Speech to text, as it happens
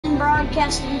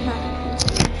broadcasting her.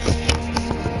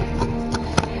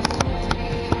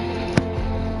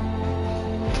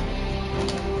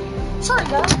 Sorry,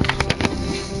 guys.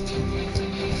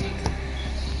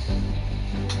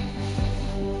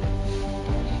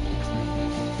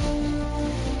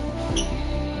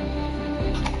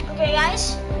 Okay, guys.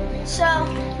 So,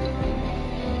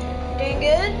 doing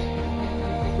good?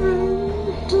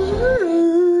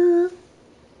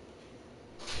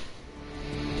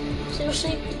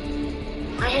 Seriously?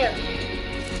 My hair.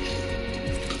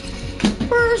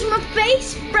 Where's my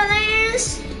face,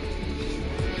 brothers?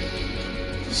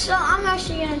 So I'm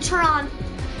actually gonna turn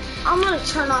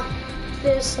on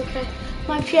this, okay?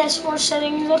 My PS4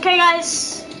 settings, okay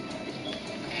guys?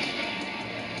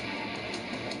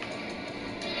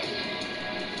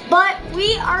 But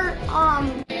we are,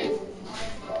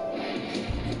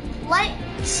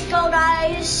 let's go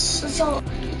guys. Let's go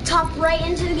top right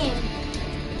into the game.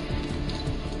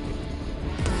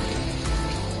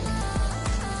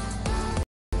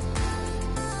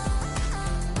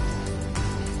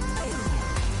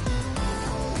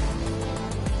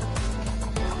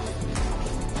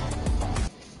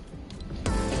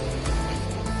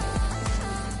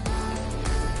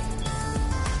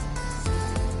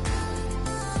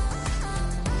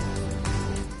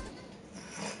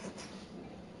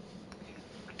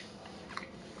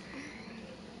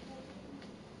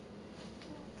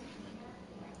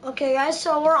 Okay guys,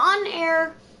 so we're on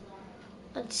air.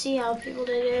 Let's see how people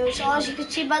do. So as you can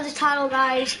see by the title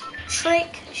guys, trick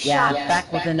shot. Yeah,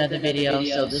 back with another video.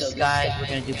 So this guy, we're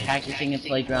gonna do practicing in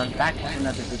playground. Back with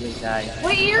another video guys.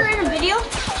 Wait, you're in a video?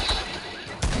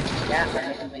 Yeah, I'm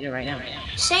making a video right now.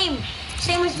 Same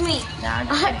with me. Nah, I'm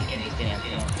just kidding.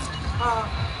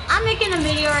 I'm making a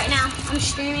video right now. I'm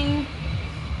streaming.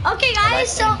 Okay guys,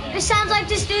 so it sounds like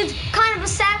this dude's kind of a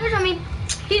savage. I mean,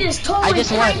 he just totally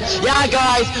yeah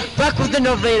guys, back with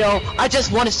another video. I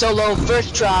just won a solo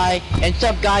first try, and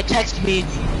some guy texted me,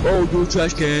 "Oh, you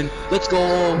trash can, let's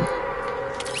go."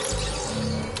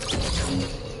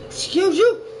 Excuse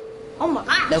you? Oh my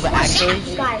god. No, but actually,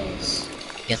 guys.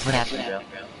 guess what happened, bro?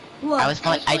 What? I was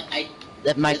playing,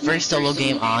 my first solo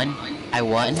game on, I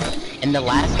won, and the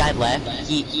last guy left,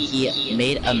 he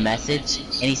made a message,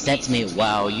 and he sent to me,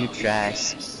 "Wow, you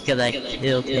trash, cause I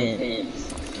killed him."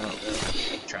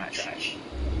 Trash.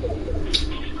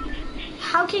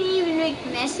 How can you even make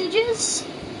messages?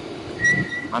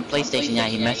 On PlayStation, yeah,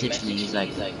 he messaged me, he's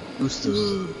like, "What's up?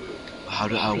 How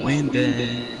do I win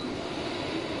then?"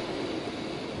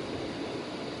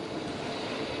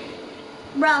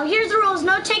 Bro, here's the rules.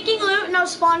 No taking loot, no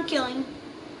spawn killing.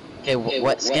 Okay,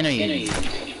 what skin are you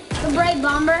using? The Brave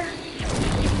Bomber.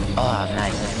 Oh,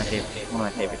 nice, that's my favorite, one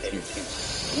of my favorite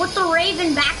skins. With the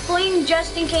Raven back bling,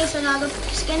 just in case another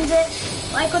skins it.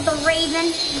 Like with the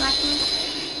Raven back bling.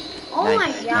 Oh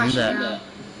nice. my gosh,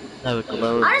 bro.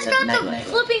 Glow, I just got the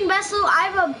flipping best loot.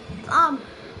 I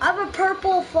have a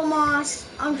purple FAMAS.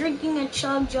 I'm drinking a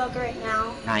chug jug right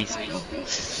now. Nice, bro.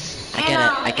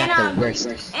 I got the worst.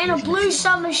 And a blue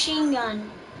submachine gun.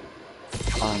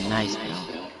 Oh, nice, bro.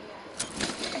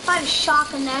 If I had a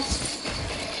shotgun,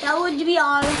 that would be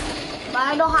all. But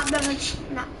I don't have that much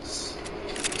nuts.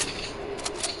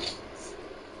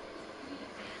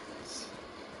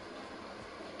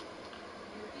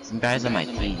 Some guys on my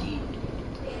team.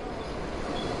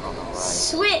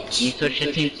 Switch. You switch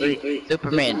to team 3.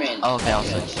 Superman. Oh, okay, I'll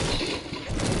switch.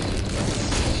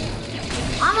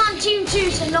 I'm on team 2,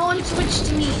 so no one switched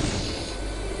to me.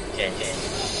 Okay.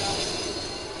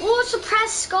 Oh,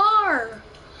 suppress Scar.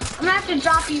 I'm gonna have to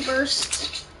drop you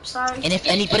first. Sorry. And if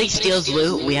anybody steals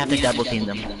loot, we have to double team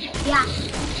them. Yeah,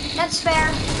 that's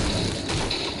fair.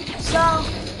 So,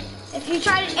 if you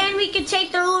try to, and we could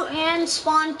take their loot and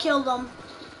spawn kill them.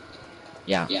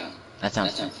 Yeah, that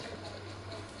sounds good.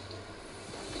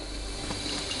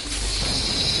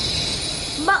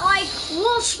 But like,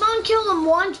 we'll spawn kill them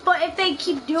once, but if they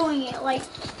keep doing it, like.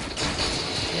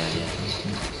 Yeah.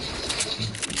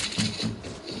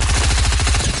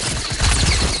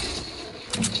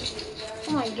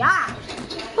 Oh my god.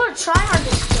 What a tryhard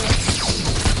this kid.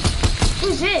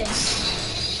 Who's this?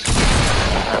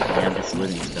 I'm just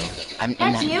looting still.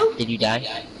 That's you? Did you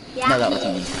die? Yeah. No, that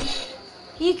wasn't me.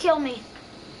 You killed me.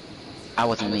 I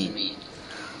wasn't me.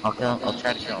 I'll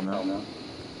try to kill him though.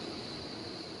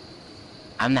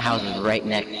 I'm the house right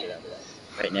next to you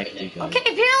guys. Okay,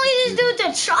 apparently this dude's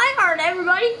a tryhard,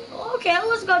 everybody. Okay,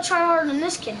 let's go try hard on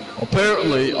this kid now.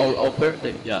 Apparently,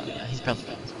 yeah, he's probably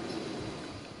fast.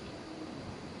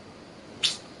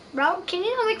 Bro, can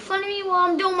you not make fun of me while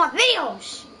I'm doing my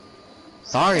videos?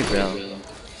 Sorry, bro.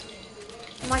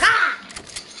 Oh my god!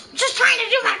 I'm just trying to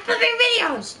do my flipping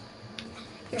videos!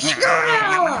 You're screwing it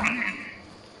all up.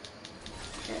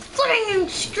 You're flipping and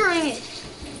screwing it.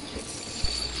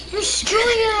 You're screwing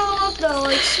it all up though,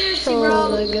 like seriously, bro. Oh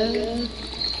my god.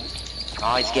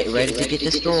 Guys, get ready to get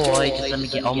destroyed. Just let me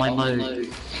get all my mode.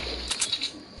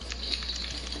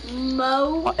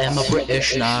 Mo. I am a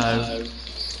British now.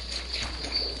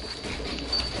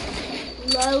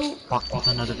 Low. Back with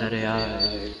another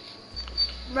video.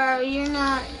 Bro, you're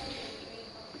not.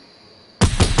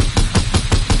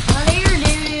 Oh, there,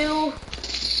 doo-doo.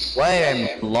 Where I'm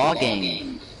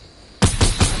vlogging.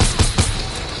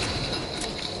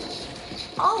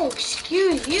 Oh,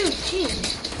 excuse you,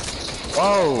 jeez.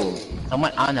 Whoa!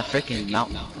 Someone on a freaking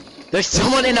mountain. There's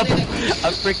someone in a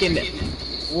freaking.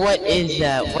 What is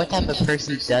that? What type of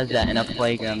person does that in a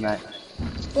playground? That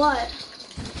What?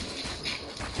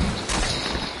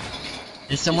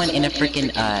 there's someone in a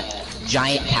freaking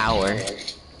giant tower.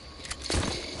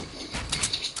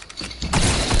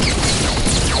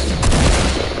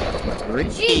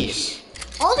 Jeez.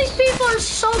 All these people are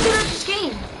so good at this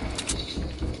game.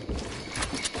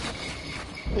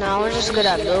 No, we're just good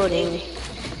at building.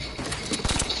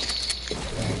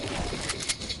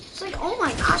 It's like, oh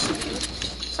my gosh.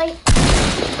 It's like,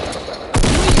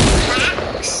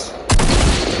 max.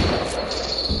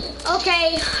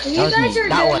 Okay, you guys are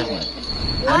That good. wasn't.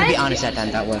 I'm gonna be honest that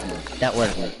time. That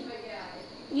wasn't.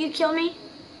 You kill me?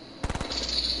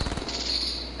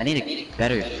 I need a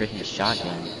better freaking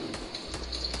shotgun.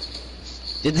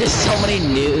 Dude, there's so many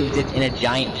noobs in a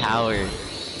giant tower.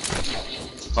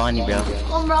 It's funny, bro.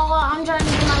 Oh, bro, I'm trying to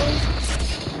get my loot.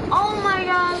 Oh my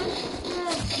god.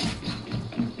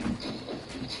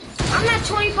 I'm at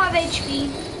 25 HP.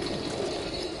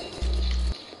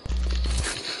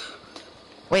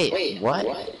 Wait, what?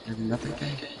 There's nothing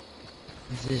there?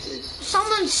 What's this?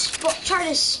 Someone tried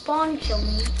to spawn kill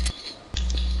me.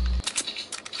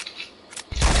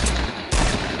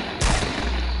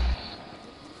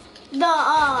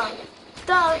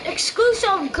 The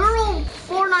exclusive girl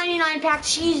 $4.99 pack,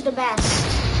 she's the best.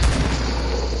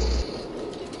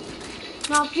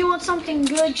 Now, if you want something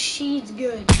good, she's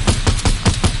good.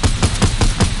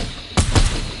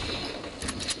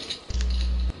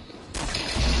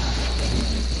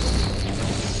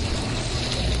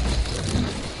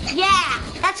 Yeah,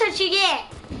 that's what you get.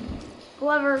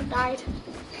 Whoever died.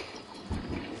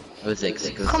 It was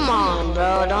exclusive. Come on,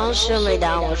 bro. Don't shoot me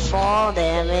down with fall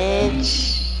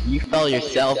damage. You fell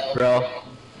yourself, bro.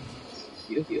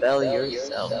 You fell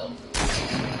yourself.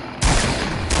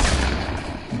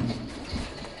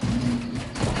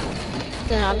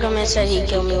 Then how come it said he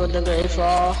killed me with the great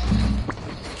fall?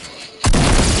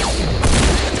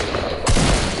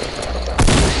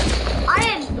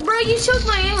 Bro, you took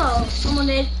my ammo. Someone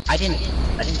did. I didn't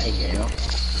take your ammo.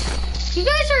 You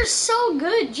guys are so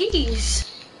good, jeez.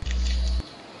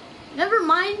 Never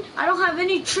mind, I don't have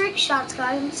any trick shots,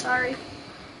 guys. I'm sorry.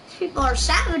 These people are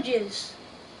savages.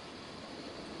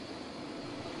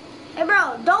 Hey,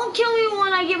 bro, don't kill me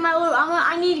when I get my loot.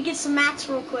 I need to get some mats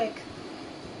real quick.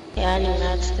 Yeah, I need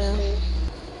mats too.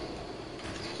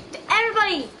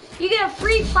 Everybody, you get a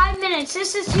free 5 minutes.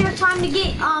 This is your time to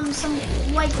get some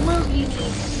like loot you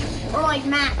need or like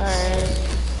mats.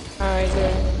 Alright,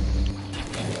 good.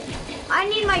 I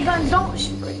need my guns. Don't.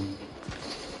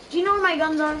 Do you know where my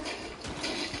guns are?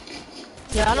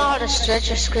 Yeah, I know how to stretch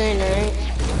a screen, right?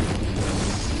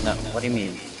 No, what do you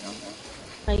mean?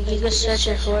 Like you can stretch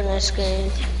your Fortnite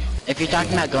screen. If you're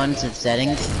talking about going to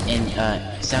settings in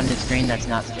sound and screen, that's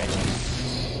not stretching.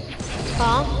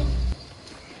 Huh?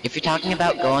 If you're talking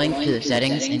about going to the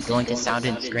settings and going to sound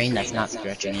and screen, that's not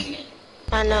stretching.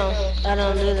 I know. I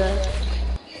don't do that.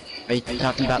 Are you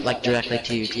talking about like directly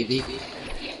to your TV?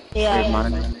 Or your Yeah.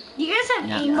 monitor? You guys have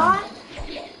Yeah, aimbot?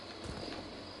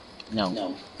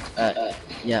 No.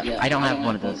 Yeah, I don't have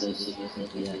one of those.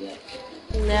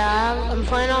 Yeah, I'm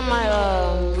playing on my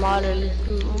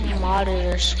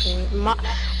monitor screen. What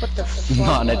the fuck?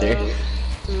 Monitor.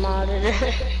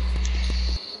 Monitor.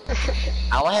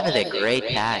 All I have is a gray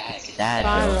tag. It's sad,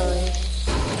 bro. Finally.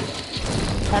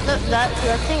 I thought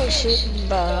that thing shoot,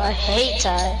 bro. I hate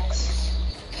tags.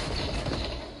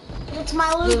 It's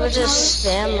my loot. People It's my just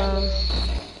loot. spam them.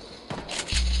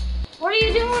 What are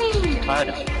you doing?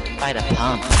 Fight a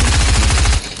pump.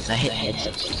 I hit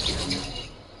headshots.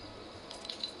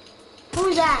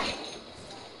 Who's that?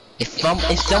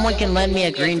 If someone can lend me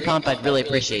a green pump, I'd really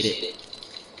appreciate it.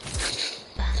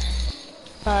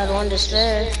 I had one to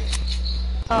spare.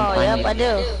 Oh, Find yep, me. I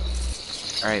do.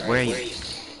 Alright, where are you?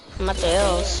 I'm at the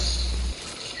hills.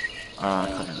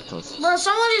 Kind of close. Bro,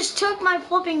 someone just took my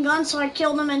flipping gun, so I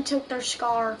killed them and took their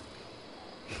scar.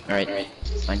 Alright,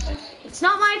 it's fine. It's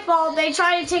not my fault. They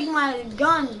tried to take my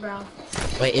guns, bro.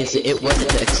 Wait, is it? Was it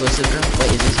the exclusive room?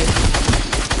 Wait, is this you?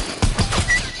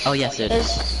 Oh yes, it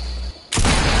is.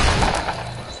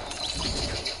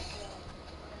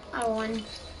 I won.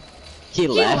 He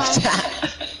left.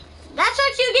 That's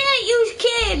what you get, you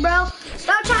kid, bro.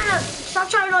 Stop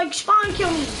trying to like spawn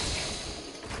kill me.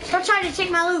 Stop trying to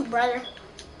take my loot, brother.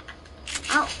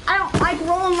 I don't like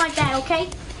rolling like that, okay?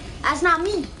 That's not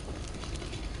me.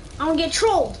 I don't get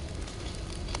trolled.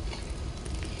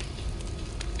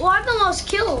 Well, I have the most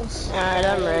kills. Alright,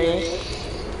 I'm ready.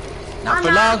 Not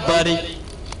for long, buddy.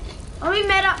 Let me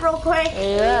med up real quick.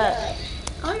 Where you at?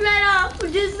 Let me med up.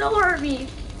 Just don't hurt me.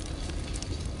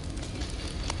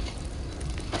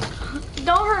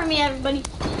 Don't hurt me, everybody.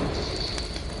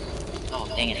 Oh,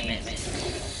 dang it, man.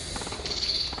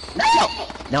 No!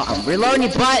 No, I'm reloading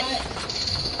your butt!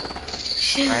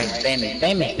 Alright,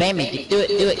 spam me.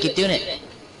 Keep doing it.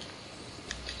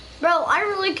 Bro, I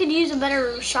really could use a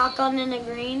better shotgun than a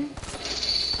green.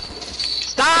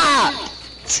 Stop!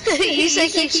 You said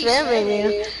keep spamming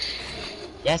you.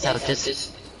 Yes, I was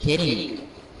just kidding.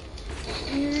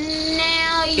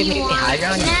 Now Give me you the high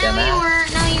ground, weren't. you No, you dumbass.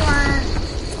 weren't. No, you weren't.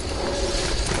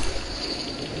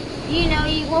 You know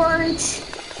you weren't.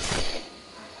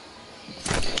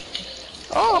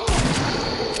 Oh!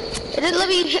 It didn't let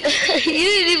me. You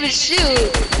didn't even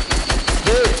shoot.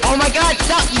 Dude, oh my god,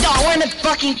 stop! You don't want to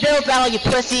fucking build battle, you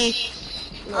pussy!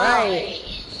 Right.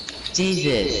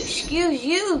 Jesus. Excuse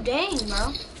you, dang,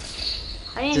 bro.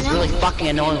 I didn't This is know. really fucking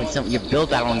annoying when you're build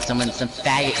battling someone and some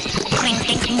faggot.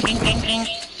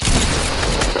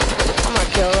 I'm gonna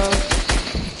kill him.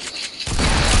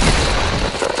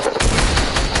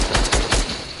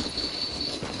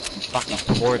 Fucking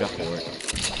porta for it.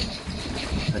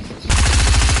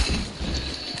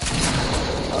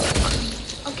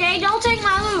 Okay, don't take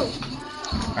my loot.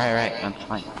 Alright, I'm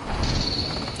fine.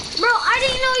 Bro, I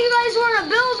didn't know you guys were in a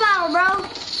build battle, bro.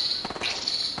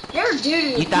 You're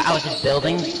doo-doo. You thought I was just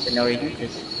building for no reason?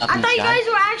 Just up I in the thought you sky? guys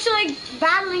were actually like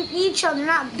battling each other,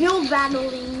 not build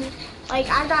battling. Like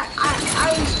I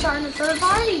was starting a third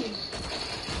party.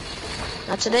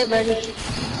 Not today, buddy.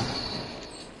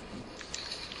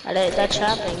 I did that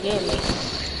trap and gave me.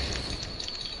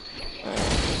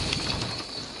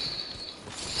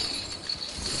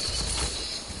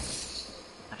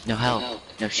 No health,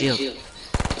 no shield.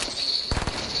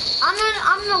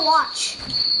 I'm gonna watch.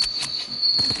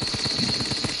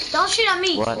 Don't shoot at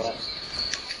me. What?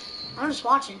 I'm just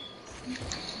watching.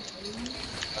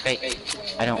 Okay,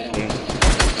 I don't care.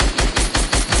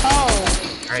 Oh!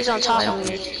 Alright, He's on top I of don't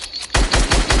me. care.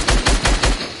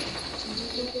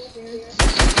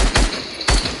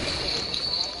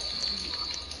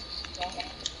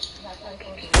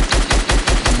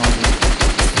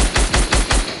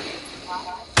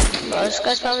 Bro, this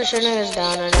guy's probably shooting us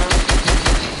down right now.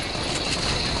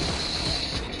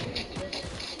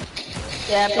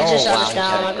 Yeah, if he just shot us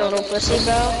down like a little pussy,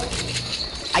 bro.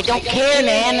 I don't care,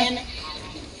 man!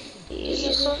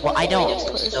 Jesus. Well, I don't,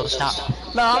 so stop.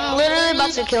 Bro, I'm literally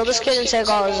about to kill this kid and take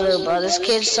all his loot, bro. This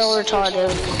kid's so retarded.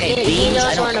 Okay, He beans,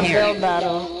 I knows don't we're in a care. build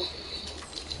battle.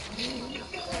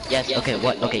 Yes, okay,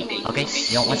 what? Okay. You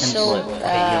don't want them to So live. Okay, you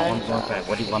bad. don't want them to live.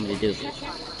 What do you want me to do?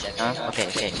 Check, huh? Okay,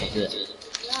 let's do it.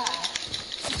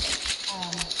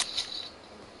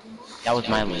 That was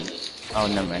my lead. Oh,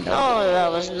 no, man. No, that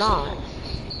was not.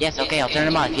 Yes, okay, I'll turn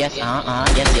them off. Yes, yes.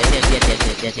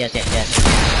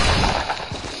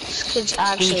 This kid's Can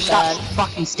you actually stop bad.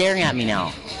 fucking staring at me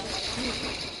now?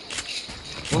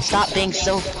 Well, stop being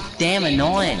so damn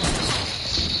annoying.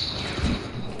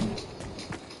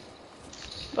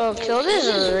 Bro, kill this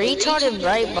retarded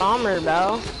bright bomber,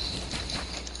 bro.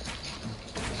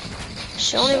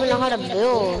 She don't even know how to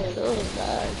build. Really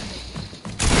bad.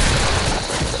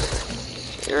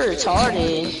 You're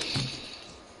retarded.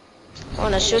 I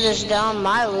wanna shoot us down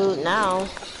my loot now.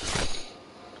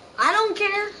 I don't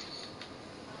care.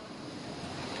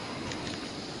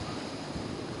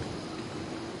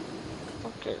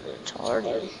 Fucking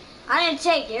retarded. I didn't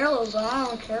take your loot, but I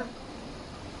don't care.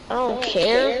 I don't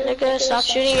care, nigga. Stop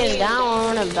shooting us down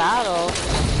when we're in a battle.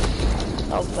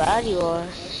 How bad you are.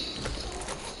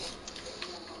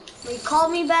 Will you call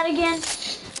me bad again?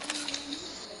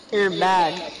 You're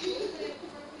bad.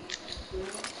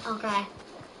 Okay.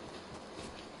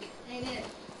 Hey, Nick.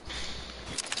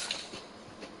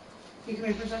 Can you come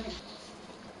here for a second?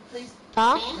 Please?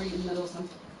 Huh? Are you in the middle of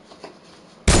something?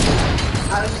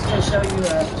 I was just gonna show you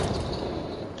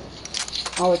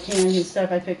all the cans and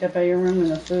stuff I picked up at your room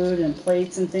and the food and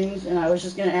plates and things, and I was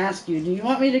just gonna ask you, do you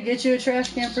want me to get you a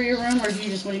trash can for your room, or do you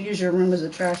just want to use your room as a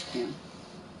trash can?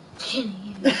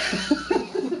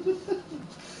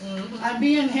 I'm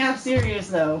being half serious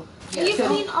though. Can you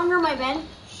clean under my bed?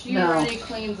 She No. already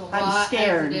cleans a lot. I'm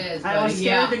scared. As it is, I was buddy.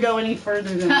 scared to go any further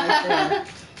than right there.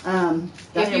 I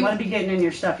If didn't you- want to be getting in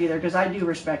your stuff either because I do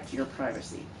respect your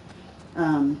privacy.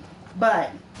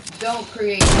 But Don't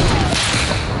create.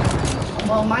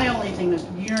 well, my only thing is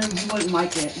you wouldn't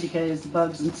like it because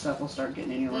bugs and stuff will start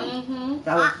getting in your room. Mm-hmm.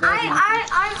 That was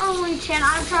I'm only 10.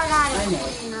 I'm trying to hide I a know.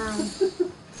 clean room.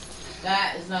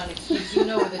 That is not an excuse. You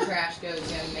know where the trash goes,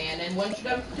 young man. And once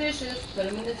you're done with the dishes, put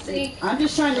them in the sink. I'm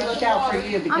just trying to look out for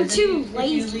you because I'm too if you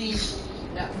lazy. leave,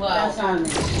 No, that's well, on me.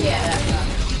 yeah, that's not.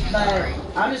 But Sorry.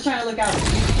 I'm just trying to look out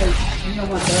for you because you don't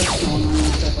want bugs going on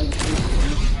and stuff like that.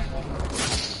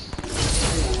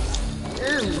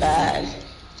 You're bad.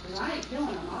 I ain't killing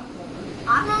them. I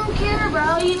don't care,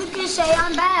 bro. You can say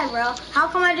I'm bad, bro. How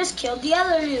come I just killed the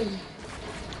other dude?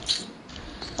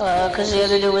 Cause the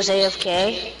other dude was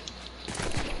AFK.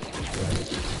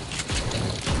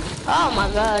 Oh my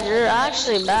god, you're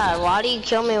actually bad. Why do you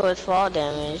kill me with fall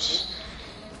damage?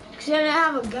 Because I didn't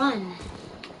have a gun.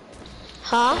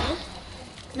 Huh?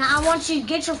 Now I want you to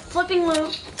get your flipping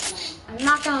loot. I'm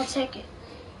not going to take it.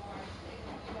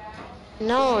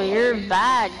 No, you're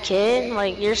bad, kid.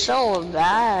 Like, you're so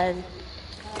bad.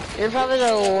 You're probably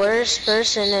the worst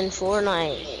person in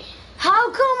Fortnite. How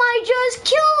come I just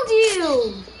killed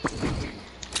you?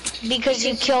 Because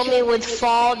you killed me with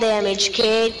fall damage,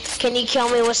 kid. Can you kill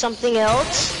me with something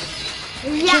else?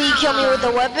 Yeah. Can you kill me with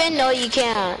a weapon? No, you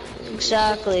can't.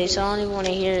 Exactly, so I don't even want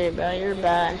to hear it, bro. You're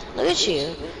bad. Look at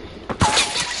you.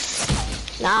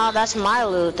 Nah, that's my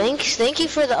loot. Thank you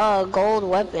for the gold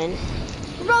weapon.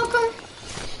 You're welcome.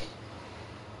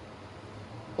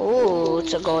 Ooh,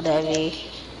 it's a gold heavy.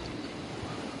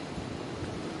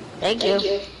 Thank you.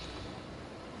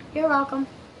 You're welcome.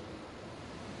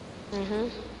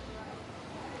 Mhm.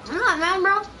 I'm not mad,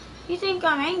 bro. You think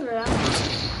I'm angry, huh?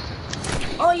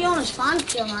 Oh, you only spawn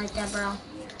killed me right there, bro.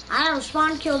 I never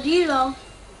spawn killed you, though.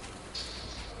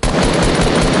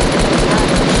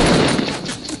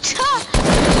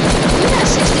 You got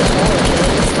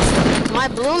 64, kid. My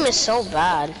bloom is so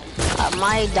bad.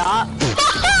 My dot.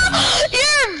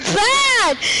 You're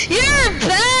bad! You're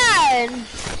bad!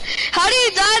 How do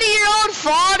you die to your own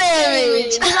fall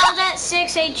damage? Because I was at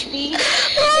 6 HP.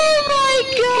 Oh my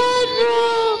god, bro!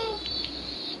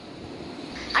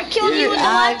 I killed you You're with the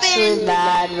actually weapon.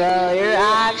 bad, bro. You're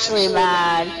actually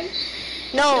bad.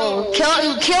 No, kill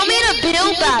me in a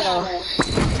build battle.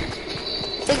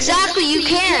 Exactly, you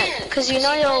can't, because you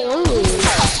know you'll lose.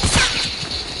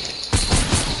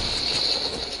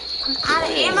 I'm out of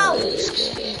ammo.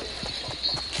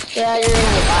 Yeah, you're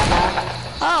gonna die now.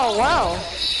 Oh, wow.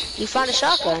 You found a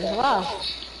shotgun. Wow.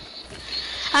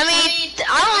 I mean,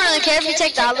 I don't really care if you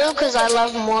take that loot, because I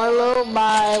love more loot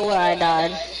by where I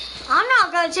died. I'm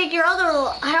not going to take your other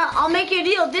loot. I'll make you a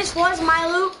deal. This was my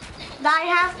loot that I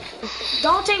have.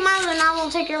 Don't take my loot and I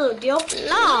won't take your loot. Deal?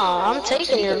 No, I'm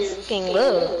taking your fucking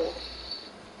loot.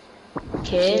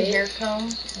 Kid. Hair comb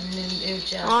and then do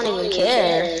I don't even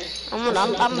care. I'm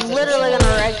literally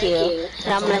gonna wreck you,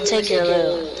 and I'm gonna take your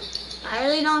loot. I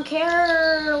really don't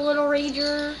care, little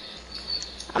rager.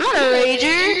 I'm not a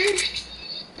rager.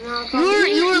 No,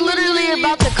 You were literally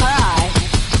about to cry.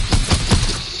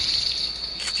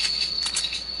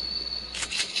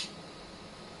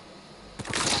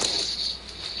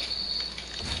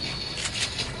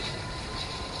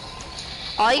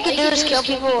 All you can do is kill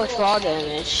people with fall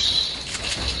damage.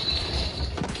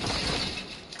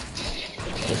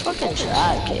 You fucking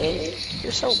tried, kid.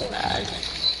 You're so bad.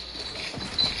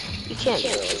 You can't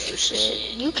build for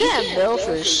shit. You can't build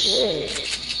for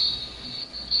shit.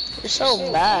 You're so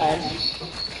bad.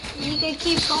 You can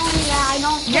keep calling me that. I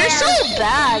don't care. You're so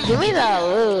bad. Give me that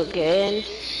loot, kid.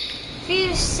 If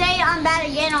you say I'm bad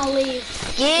again, I'll leave.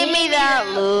 Give me that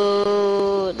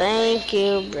loot. Thank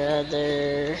you,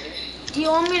 brother. Do you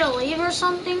want me to leave or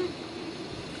something?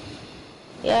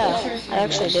 Yeah, I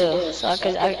actually do. So I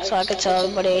could tell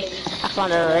everybody I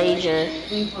found a rager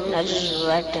and I just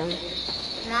wrecked him.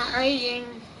 I'm not raging.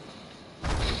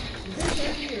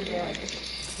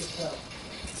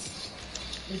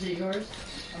 Is it yours?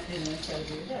 Okay, then it's gotta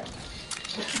be your dad.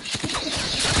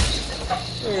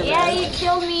 Yeah, you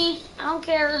killed me. I don't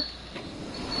care.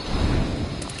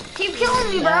 Keep killing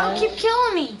me, bro. Keep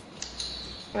killing me.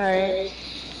 Alright.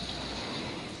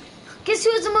 Guess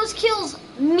who has the most kills?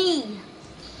 Me.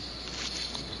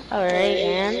 Alright,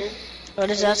 and what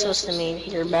is that supposed to mean?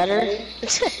 You're better?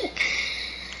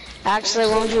 Actually,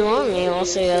 why would you want me? We'll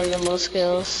say you have the most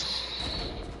skills.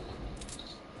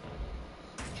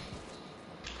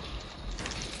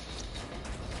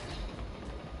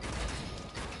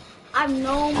 I have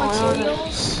no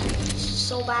materials. It's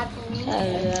so bad for me.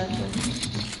 Exactly.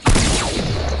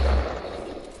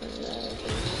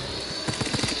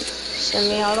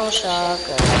 Semi-auto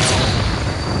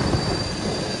shotgun.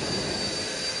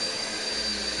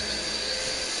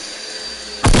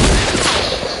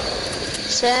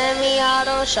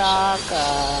 Semi-auto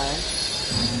shotgun.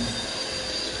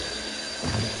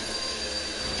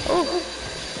 Ooh.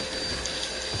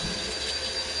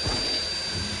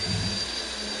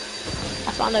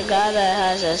 I found a guy that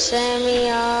has a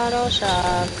semi-auto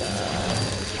shotgun.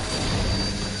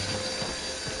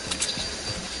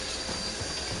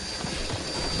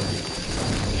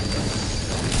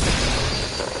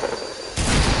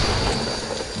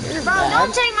 Bro,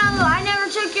 don't take my loot. I never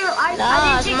took your. I Nah,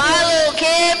 didn't it's take my little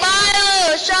kid. My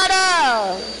little. Shut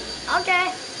up.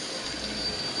 Okay.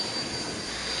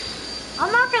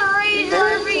 I'm not gonna rage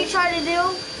whatever you try to do.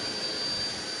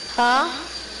 Huh?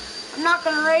 I'm not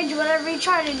gonna rage whatever you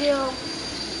try to do.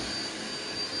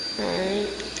 Alright.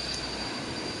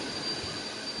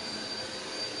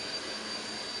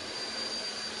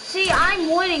 See, I'm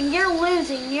winning. You're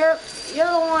losing. You're the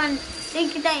one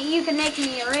thinking that you can make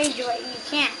me rage, but you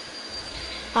can't.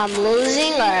 I'm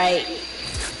losing? Alright.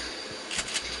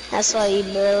 That's why you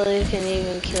barely can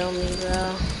even kill me,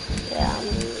 bro. Yeah, I'm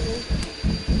losing.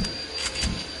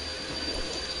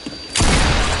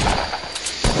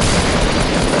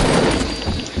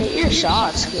 Hit your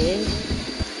shots, kid.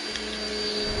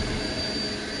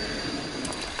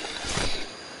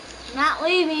 Not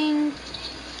leaving.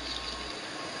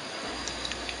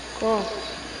 Cool.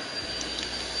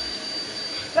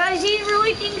 Guys, he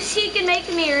really thinks he can make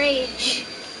me rage.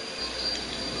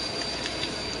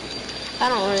 I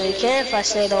don't really care if I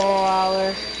stay the whole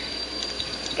hour.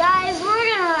 Guys, we're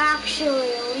gonna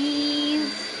actually leave.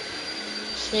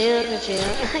 See, look at you.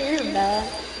 You're bad.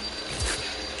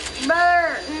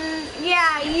 Brother,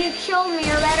 yeah, you killed me.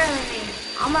 You're better than me.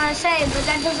 I'm gonna say, but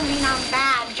that doesn't mean I'm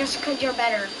bad just because you're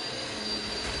better.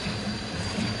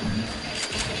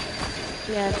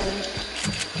 Yeah, dude.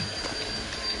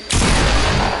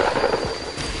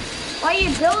 Why are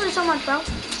you building so much, bro?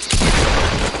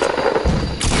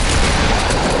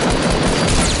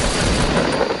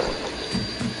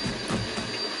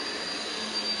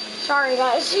 Sorry,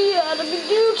 guys. He had to be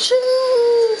doing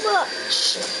too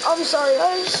much. I'm sorry,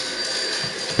 guys.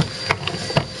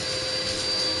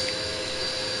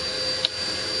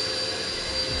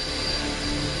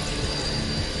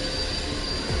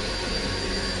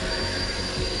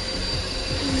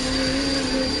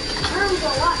 Our room's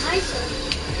a lot nicer.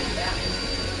 Yeah.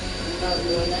 That was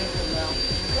really nice of them.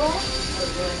 Well, That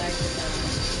was really nice of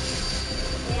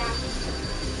them. yeah.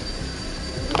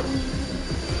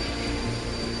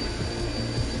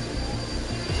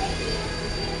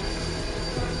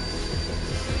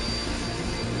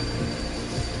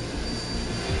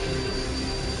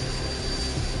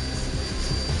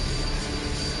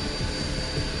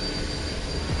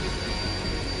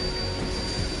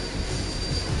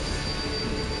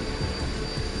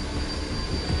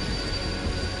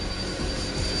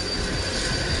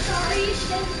 Sorry, you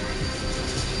said.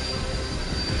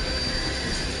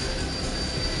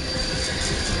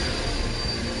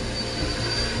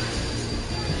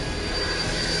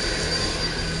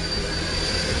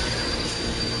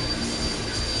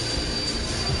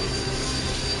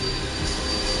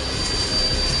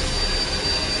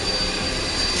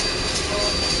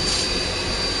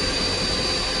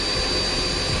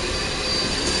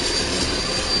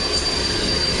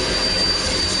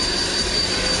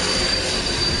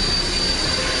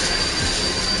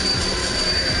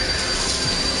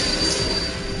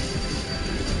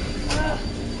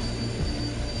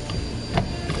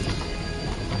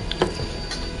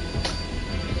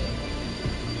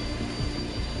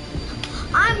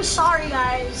 I'm sorry,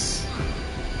 guys.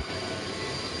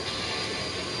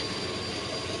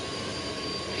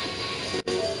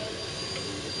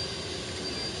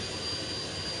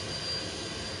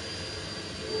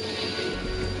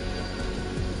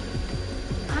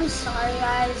 I'm sorry,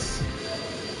 guys.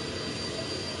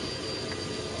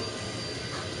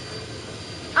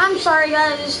 I'm sorry,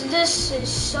 guys. This is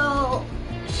so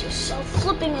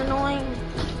flipping annoying.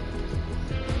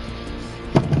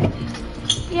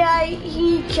 Yeah,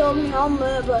 he killed me, I'm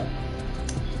mad, but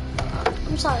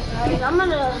I'm sorry, guys. I'm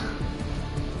gonna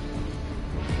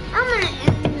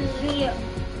end this video.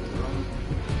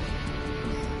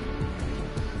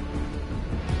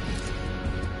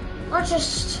 Let's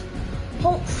just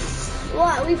hope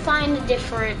we find a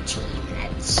different team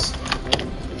that's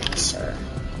nicer.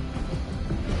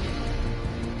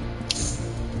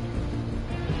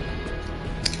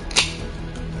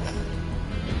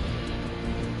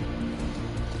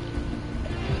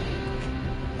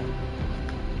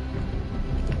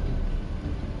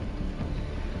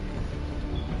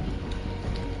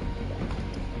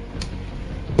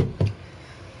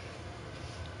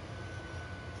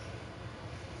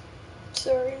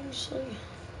 So,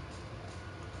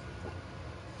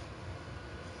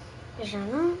 is there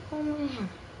not only him?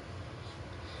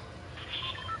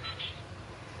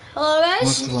 Hello,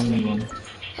 guys.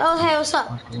 Oh, hey, what's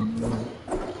up?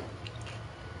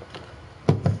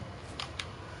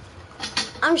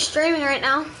 I'm streaming right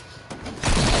now.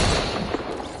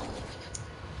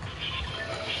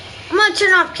 I'm gonna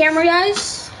turn off camera,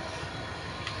 guys.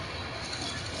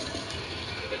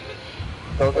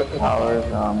 Focus powers,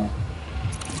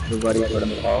 everybody put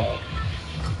them all.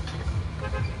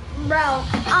 Bro,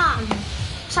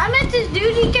 so I met this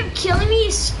dude, he kept killing me,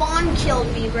 he spawn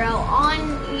killed me, bro, on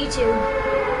YouTube.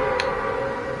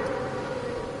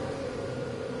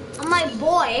 I'm like,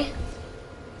 boy.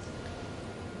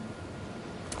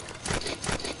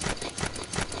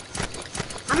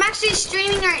 I'm actually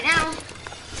streaming right now.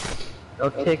 No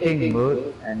taking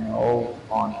mood and no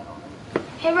on.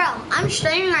 Hey bro, I'm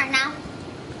streaming right now.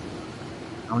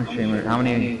 How many streamers? How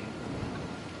many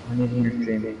in your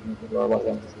stream? People are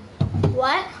watching this stream.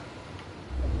 What?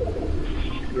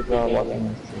 People are watching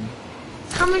this stream.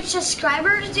 How much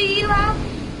subscribers do you have?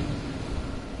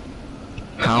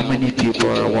 How many people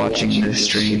are watching this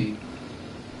stream?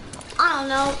 I don't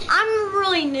know. I'm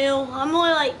really new. I'm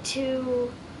only like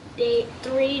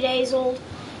 3 days old.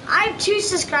 I have 2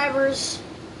 subscribers.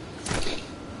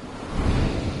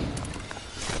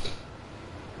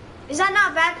 Is that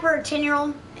not bad for a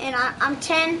 10-year-old? And I'm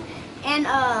 10, and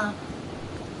I'm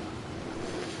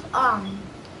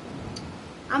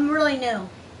really new.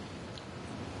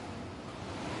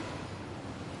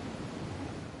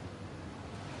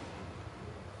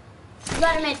 You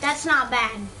gotta admit, that's not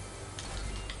bad.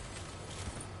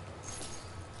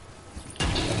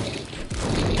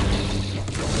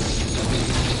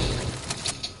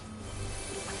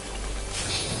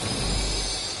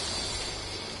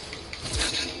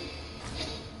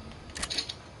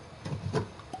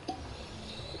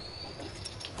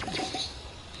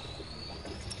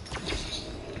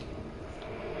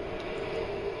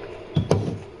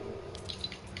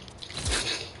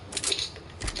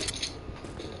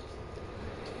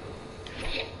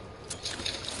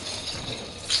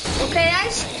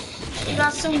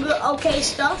 Got some good, okay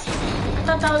stuff. I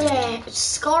thought that was a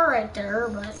scar right there,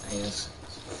 but I guess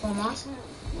it's FAMAS.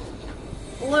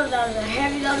 What if that was a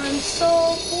heavy? That would have been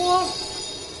so cool.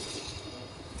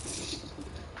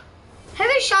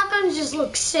 Heavy shotguns just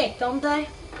look sick, don't they?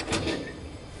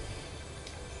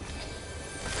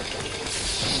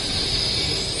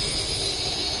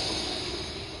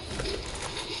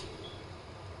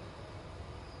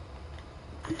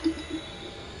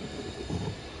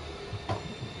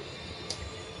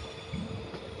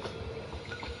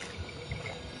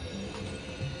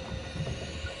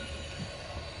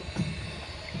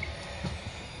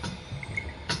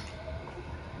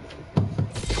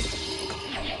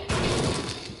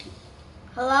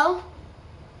 Hello?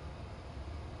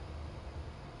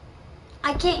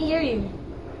 I can't hear you.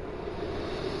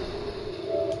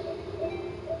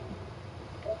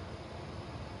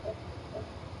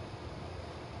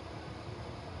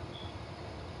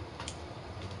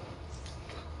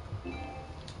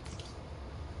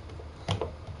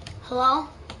 Hello?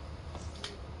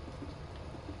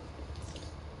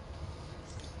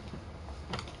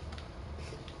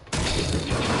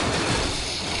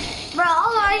 Bro,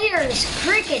 all I hear is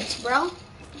crickets, bro.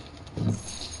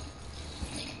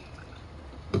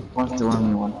 What's the one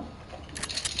you want?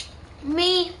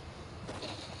 Me,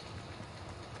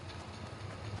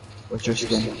 What's your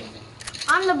skin?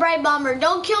 I'm the Bright Bomber.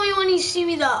 Don't kill me when you see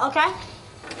me though, okay?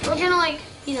 We're gonna like,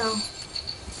 you know,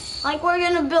 like we're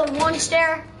gonna build one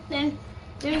stair, then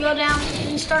go down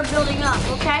and start building up,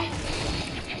 okay?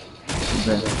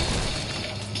 Okay.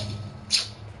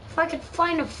 If I could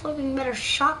find a flipping better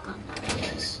shotgun, I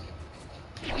guess.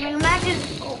 I mean, imagine,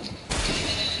 oh.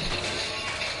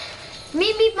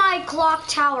 Maybe my clock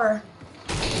tower.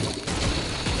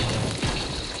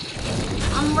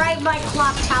 I'm right by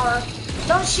clock tower.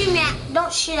 Don't shoot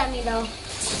at me though.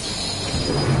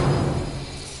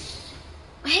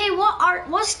 Hey,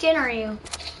 what skin are you?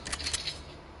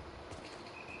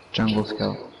 Jungle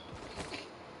Scout.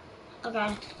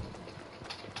 Okay.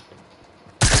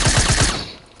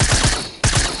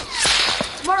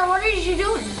 Bro, what are you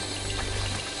doing?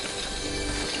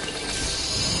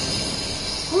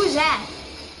 Who's that?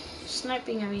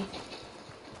 Sniping at me.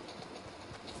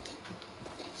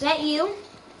 Is that you?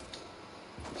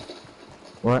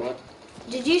 What?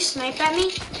 Did you snipe at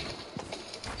me?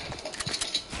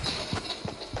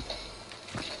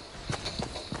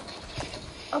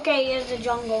 Okay, it's the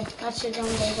jungle. That's the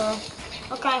jungle, bro.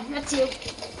 Okay, that's you.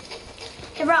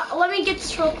 Hey, bro, let me get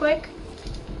this real quick.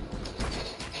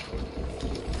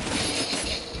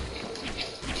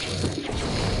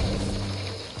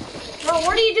 Bro,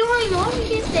 what are you doing? Let me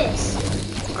get this.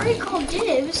 I already called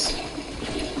dibs.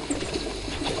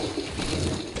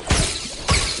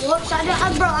 Whoops,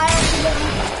 bro, I actually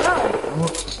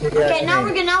didn't. Bro. Okay, now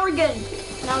we're good, now we're good.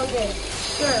 Now we're good.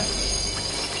 Sure.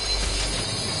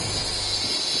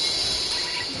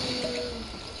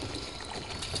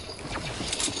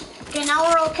 Okay, now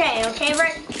we're okay,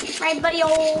 right, buddy,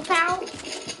 old pal?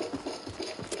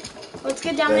 Let's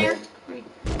get down there.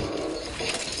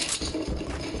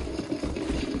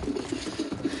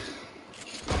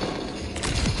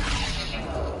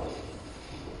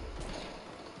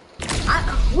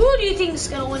 Who do you think is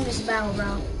gonna win this battle, bro?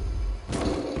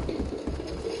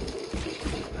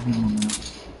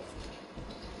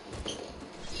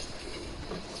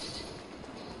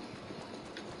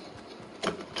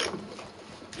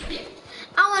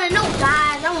 I wanna know,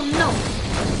 guys. I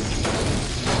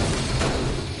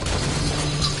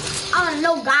wanna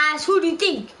know, guys. Who do you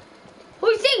think? Who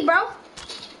do you think, bro?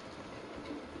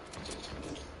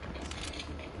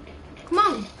 Come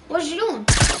on. What you doing?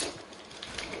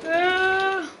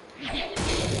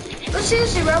 But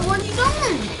seriously, bro, what are you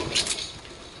doing?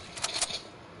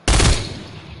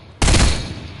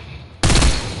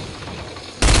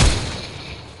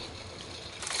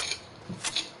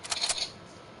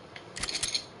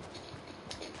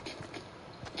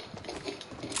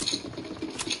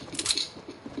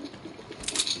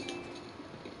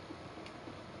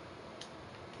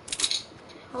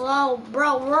 Hello,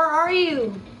 bro, where are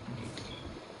you?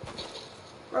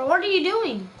 Bro, what are you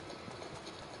doing?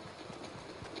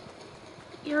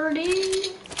 You're dude.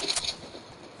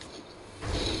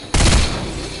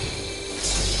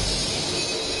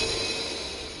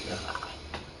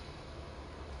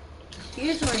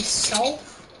 Use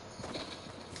myself.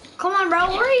 Come on, bro.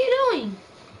 What are you doing?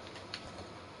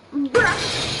 Bruh.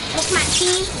 That's my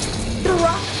team.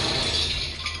 Bruh.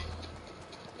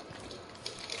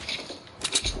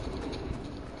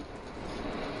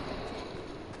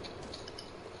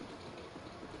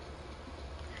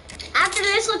 After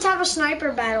this, let's have a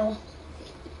sniper battle.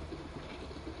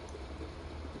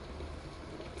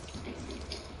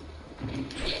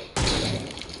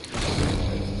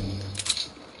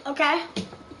 Okay.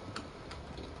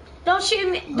 Don't shoot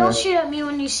me. Don't shoot at me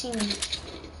when you see me.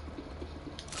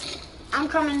 I'm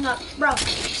coming up, bro.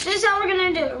 This is how we're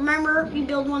gonna do it. Remember, you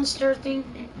build one stir thing.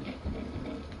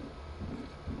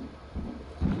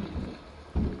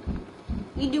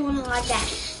 You doing it like that.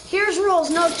 Here's rules: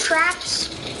 no traps,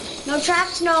 no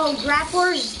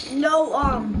grapplers,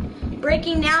 no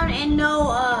breaking down, and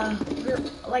no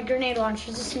like grenade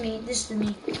launchers. This is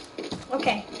me.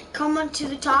 Okay, come on to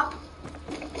the top.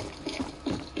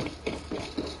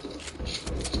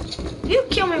 If you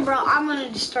kill me, bro, I'm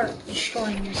gonna start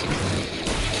destroying this.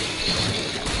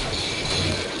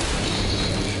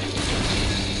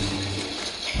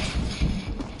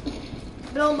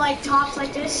 Build like tops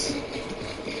like this.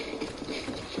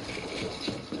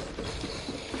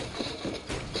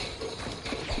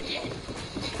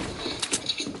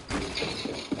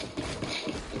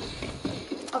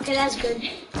 Okay, that's good.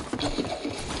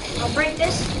 I'll break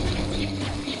this.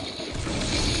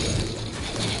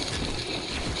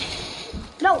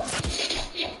 No.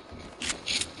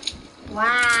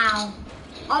 Wow.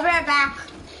 I'll be right back.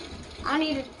 I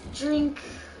need to drink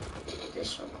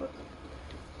this real quick.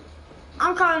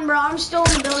 I'm coming, bro. I'm still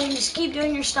in the building. Just keep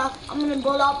doing your stuff. I'm gonna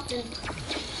build up and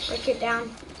break it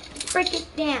down. Break it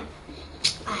down.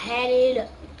 I had it up.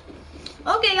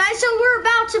 Okay, guys, so we're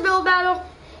about to build battle.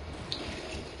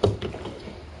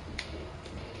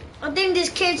 I think this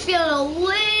kid's feeling a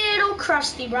little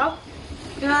crusty, bro.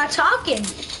 You're not talking.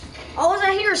 All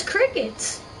I hear is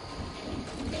crickets.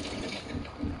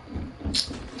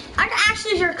 I can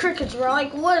actually hear crickets, bro.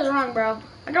 Like, what is wrong, bro?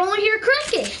 I can only hear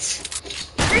crickets.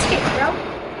 Crickets, bro.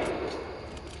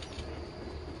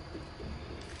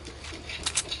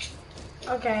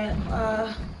 Okay,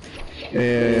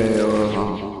 Yeah.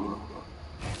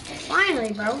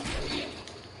 finally, bro.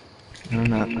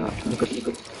 No. Look at.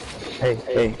 Hey,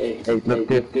 look,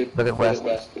 dude. Look at West.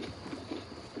 Okay,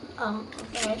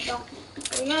 don't.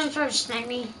 Are you gonna try to snipe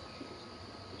me?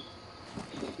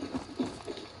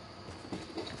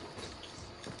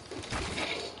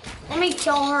 Let me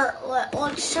kill her.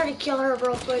 Let's try to kill her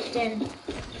real quick, then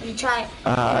you try.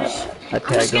 I'm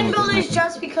just gonna build this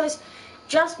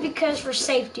just because for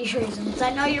safety reasons.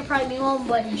 I know you're probably one,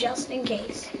 but just in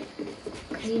case,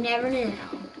 because you never know.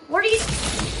 What are you,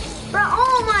 bro?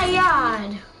 Oh my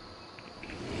god!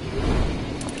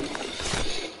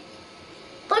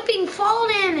 Flipping fall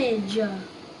damage. Did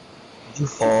you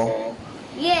fall?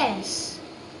 Yes.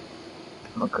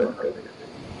 Okay.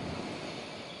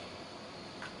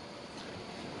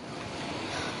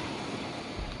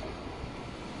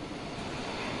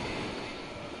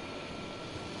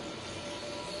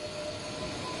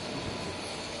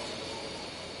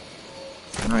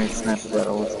 Alright, sniper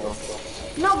battle, let's go.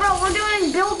 No, bro, we're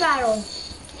doing build battle.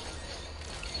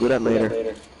 Do that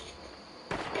later.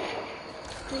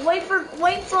 Wait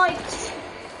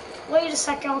a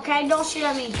second, okay? Don't shoot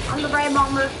at me. I'm the Red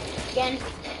Bomber again.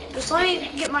 Just let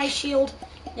me get my shield.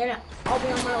 Then I'll be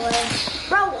on my way.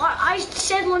 Bro, I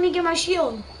said let me get my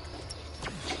shield.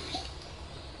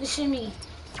 Listen to me.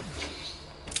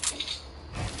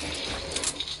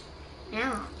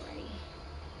 Now I'm ready.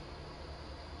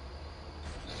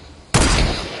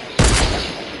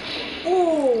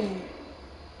 Oh.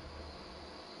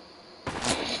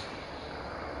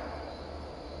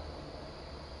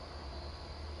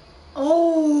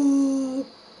 Oh.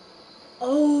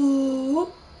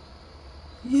 Oh.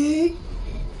 Yeah.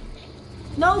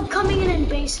 No coming in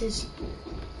bases.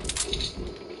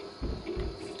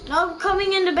 No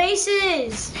coming into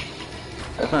bases.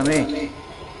 That's not me.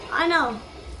 I know.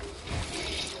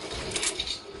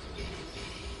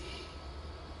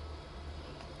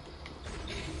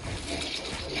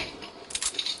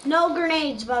 No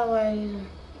grenades, by the way.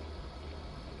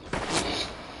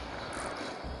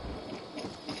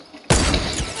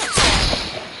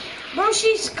 Bro,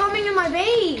 she's coming in my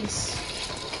base.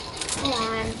 Come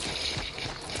on.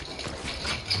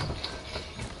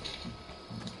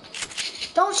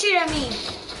 Don't shoot at me.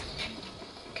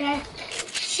 Okay?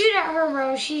 Shoot at her,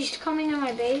 bro. She's coming in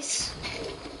my base.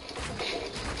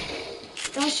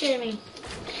 Don't shoot at me.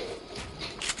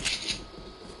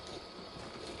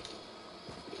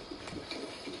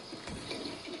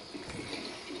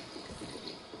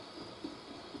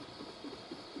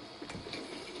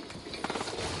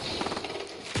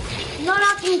 No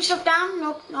knocking stuff down.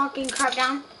 No knocking crap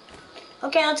down.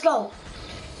 Okay, let's go.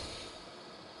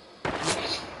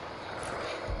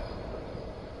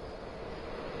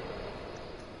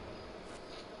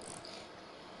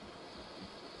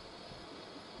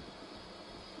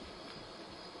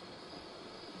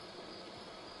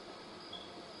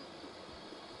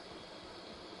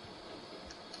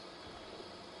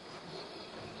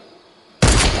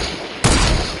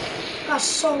 Got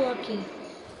so lucky.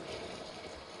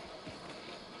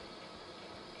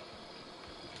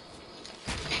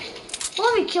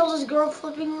 Let me kill this girl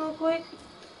flipping real quick.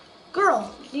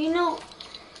 Girl, do you know?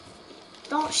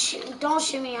 Don't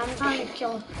shoot me. I'm trying to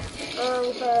kill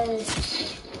her because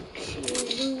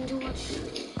she's doing too much.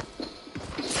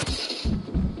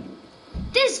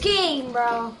 This game,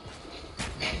 bro.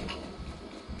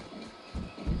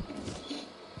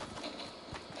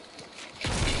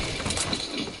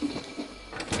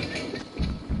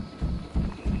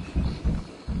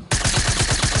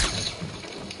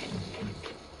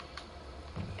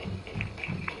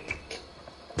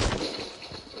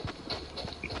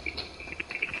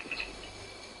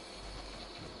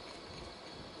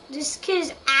 This kid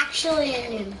is actually a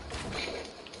noob.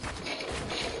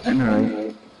 I know,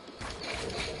 right?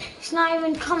 He's not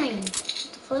even coming. What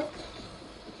the flip?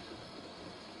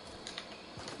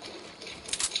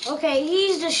 Okay,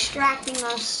 he's distracting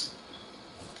us.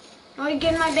 Now we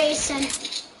get in my base and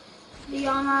be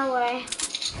on our way.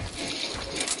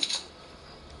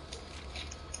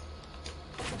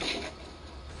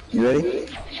 You ready?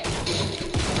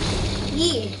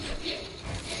 Yeah.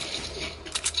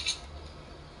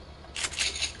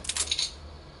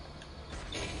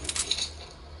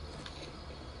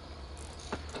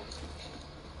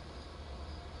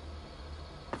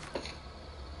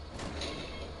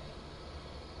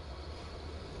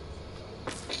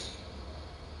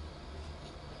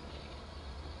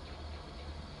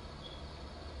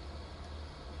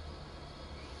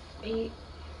 Wait.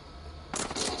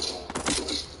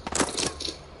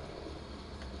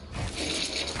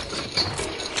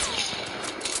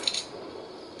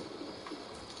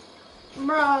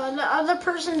 Bro, the other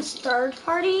person's third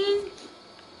partying?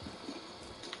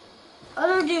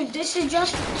 Other dude, this is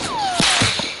just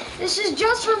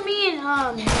for me and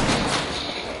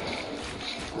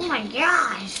oh my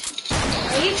gosh.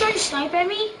 Are you trying to snipe at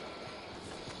me?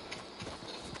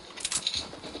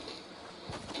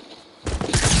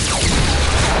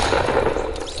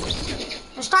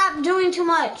 Stop doing too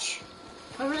much.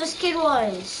 Whoever this kid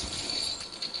was.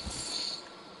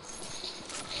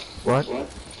 What?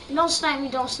 Don't snipe me,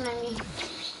 don't snipe me.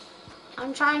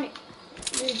 I'm trying to...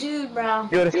 This dude, bro.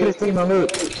 Yo, this kid is taking my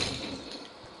loot.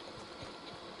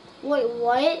 Wait,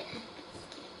 what?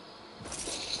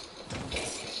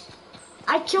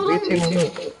 I killed He's taking my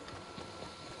him. loot.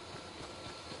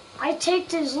 I took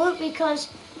his loot because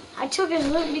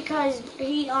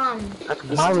he, That's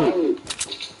my loot.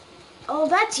 Oh,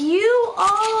 that's you?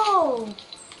 Oh!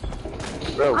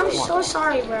 Bro, I'm come on. so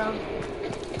sorry, bro.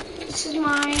 This is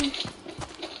mine.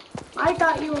 I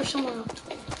thought you were someone else.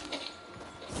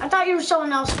 I thought you were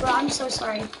someone else, bro. I'm so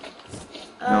sorry.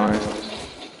 No worries.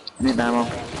 I need ammo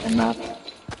and map.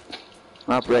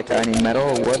 Not brick, I need metal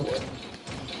or wood.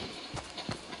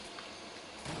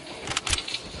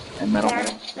 And metal. There.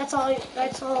 That's all I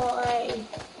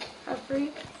have for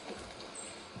you.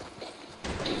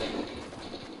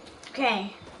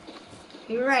 Okay.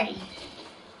 You ready?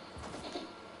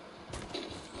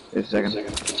 Wait a second.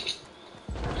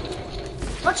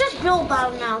 Let's just build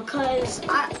battle now,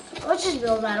 let's just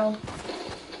build battle.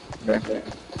 Okay.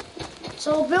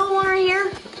 So build one right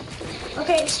here.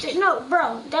 Okay, no,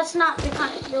 bro, that's not the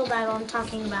kind of build battle I'm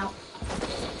talking about.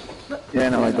 Yeah,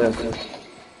 no, like this.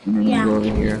 And then Yeah. you go over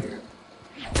here.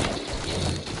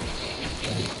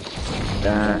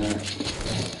 That.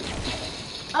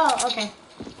 Oh, okay.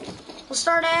 We'll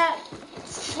start at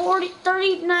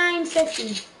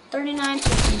 39.50.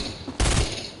 39.50.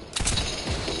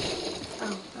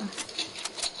 Oh.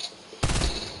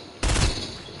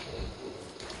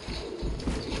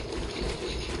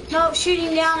 No,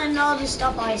 shooting down and all the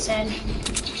stuff I said.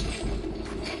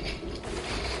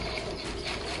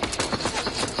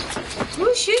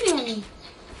 Who's shooting at me?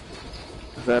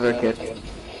 Is that our kid?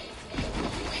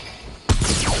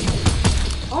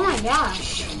 Oh my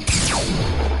gosh.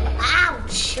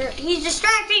 Ouch. He's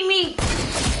distracting me.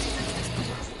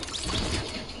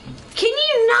 Can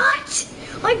you not?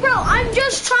 Like, bro, I'm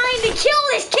just trying to kill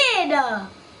this kid.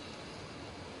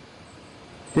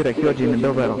 Dude, I killed you in the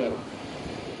build battle.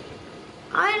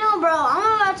 I know, bro.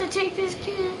 I'm about to take this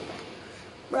kid.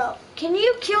 Bro, can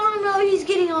you kill him though? He's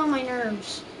getting on my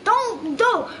nerves. Don't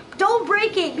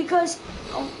break it because.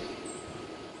 Oh.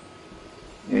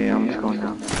 Yeah, I'm just going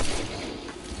down.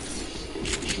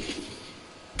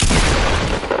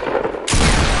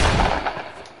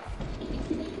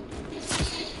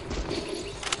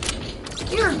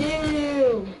 You're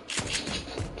doo.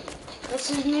 This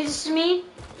is me.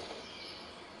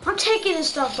 I'm taking his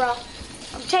stuff, bro.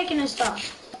 I'm taking his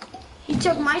stuff. He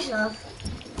took my stuff.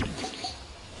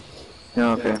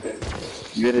 Yeah, okay.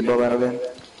 You ready to build that again?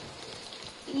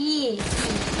 Yeah.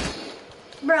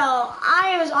 Bro,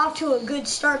 I was off to a good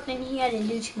start, then he had to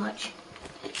do too much.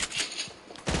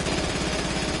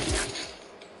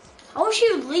 I wish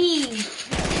you'd leave.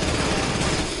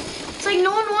 It's like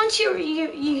no one wants you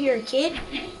here, kid.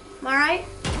 Am I right?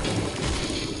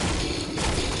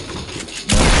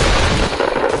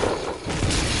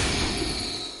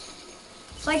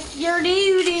 It's like you're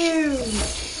doo-doo.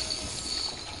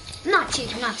 Not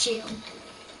you.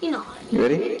 You know. You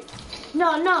ready?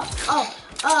 No.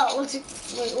 What's it?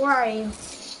 Wait, where are you?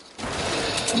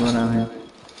 I'm going out here.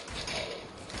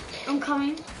 I'm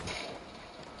coming.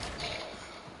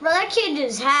 Bro, that kid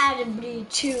just had to be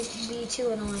too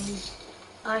annoying.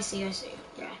 Oh, I see.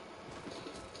 Yeah.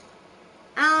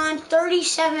 On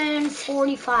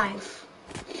 37:45.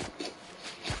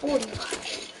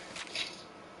 45.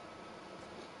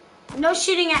 No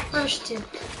shooting at first too.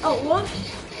 Oh, what?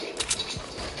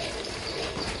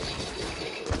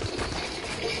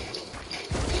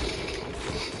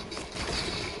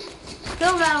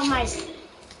 Build battle mice.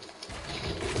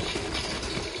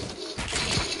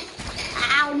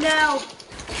 Ow, no.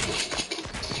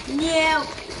 No.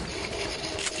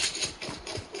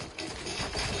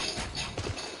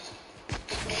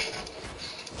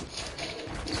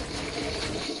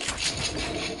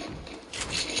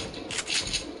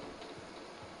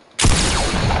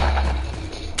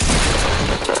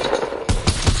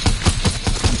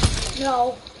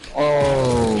 No.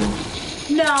 Oh.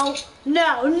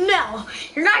 No.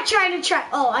 You're not trying to try.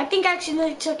 Oh, I think I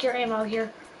accidentally took your ammo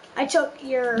here. I took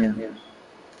your... Yeah.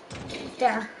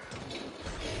 There.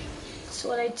 That's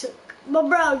what I took. But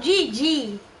bro,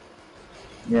 GG.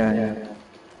 Yeah.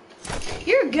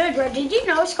 You're good, bro. Did you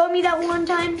no scope me that one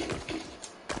time?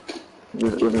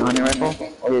 Was it hunting rifle?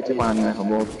 Oh, yeah, took my hunting rifle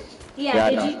both. Yeah, I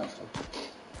did know. you?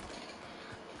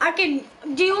 I can...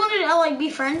 Do you want to, like, be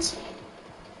friends?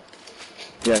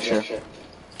 Yeah, sure.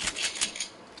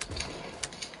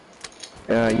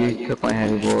 You took my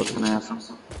heavy bullets and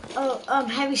ass. Oh,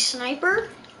 heavy sniper?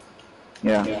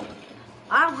 Yeah.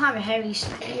 I don't have a heavy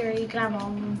sniper. Here, you can have all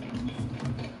of them.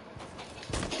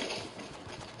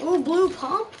 Ooh, blue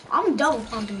pump? I'm double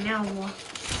pumping now, boy.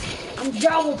 I'm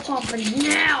double pumping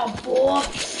now, boy.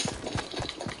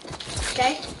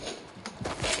 Okay.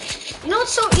 You know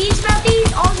what's so easy about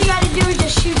these? All you gotta do is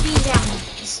just shoot these out.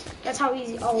 That's how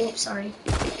easy. Oh, whoops, sorry.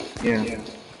 Yeah.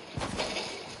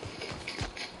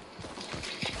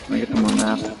 Let me get them on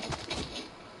map.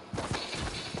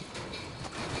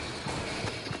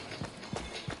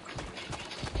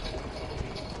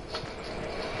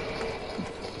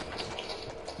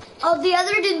 Oh, the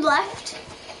other dude left.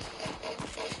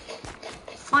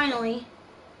 finally.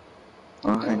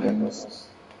 Oh, thank goodness.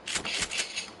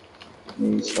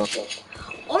 You suck.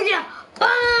 Oh yeah,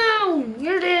 boom!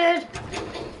 You're dead.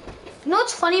 You know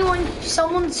what's funny when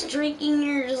someone's drinking,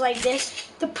 you're just like this?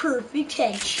 The perfect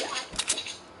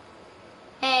headshot.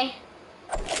 Hey.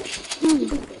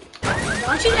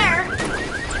 Don't you dare.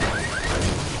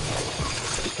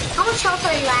 How much health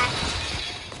are you at?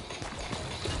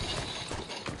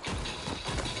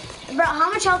 Bro, how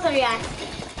much health are you at?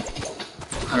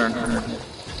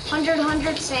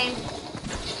 100, same.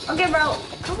 Okay, bro.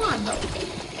 Come on, bro.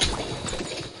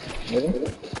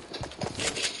 Really?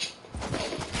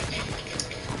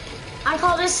 I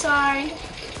call this side.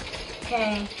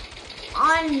 Okay.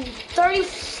 On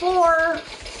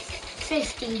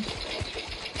 3450.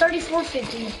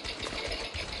 3450.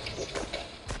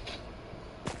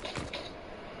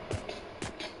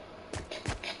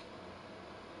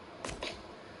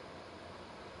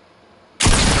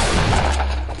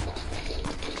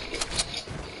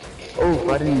 Oh,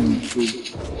 I didn't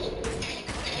see.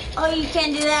 Oh, you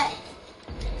can't do that?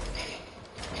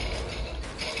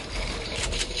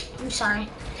 I'm sorry.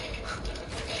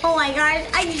 Oh my god,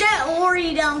 I got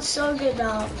Ori down so good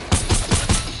though.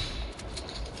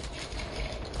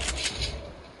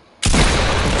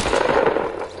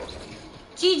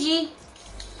 GG.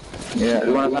 Yeah,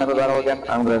 you wanna sniper battle again?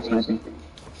 I'm gonna sniping.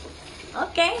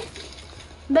 Okay.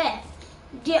 Bet.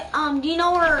 Do you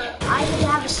know where I could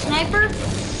have a sniper?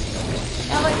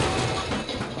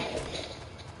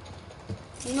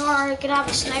 You know where I could have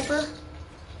a sniper?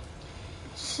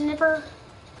 Snipper?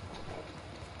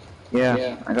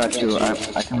 Yeah, I got you.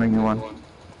 I can bring you one.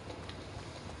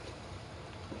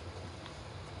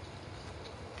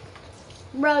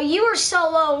 Bro, you were so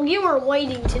low. You were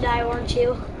waiting to die, weren't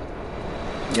you?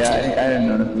 Yeah, I didn't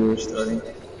know if you were starting.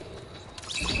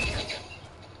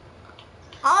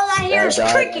 All I hear is Yeah,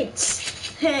 I died.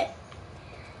 crickets.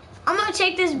 I'm gonna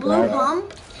take this blue Died.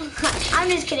 pump. I'm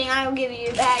just kidding. I don't give you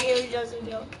it back. It was just a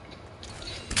joke.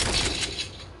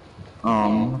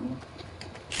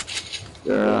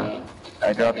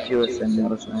 I dropped you a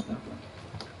semi-auto sniper.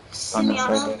 On the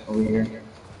Semi-auto? side, over here.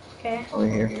 Okay. Over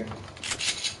here.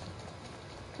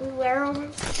 Where over?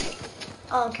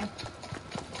 Oh, okay.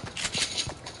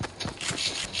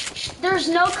 There's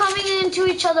no coming into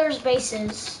each other's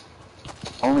bases.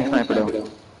 Only sniper though.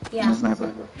 Yeah. Only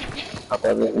sniper. Up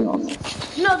everything else.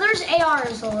 No, there's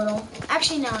ARs a little.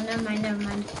 Actually, no. Never mind. No.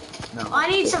 Oh, I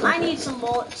need some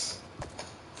bullets.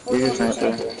 Here's a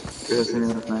sniper. Here's a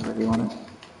semi-auto sniper if you want it.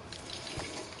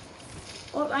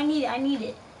 Oh, I need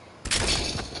it.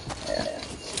 Yeah.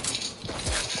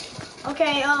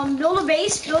 Okay, build a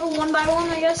base, build a 1 by 1,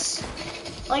 I guess.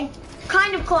 Like,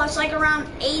 kind of close, like around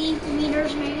 80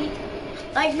 meters maybe.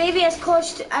 Like, maybe as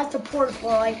close to, as the port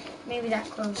floor, like, maybe that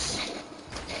close.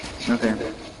 Okay.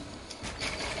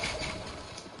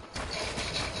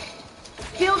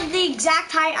 Build the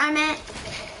exact height I'm at.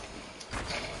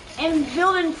 And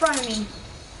build in front of me.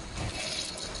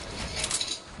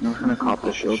 I'm just gonna cop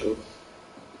the shield.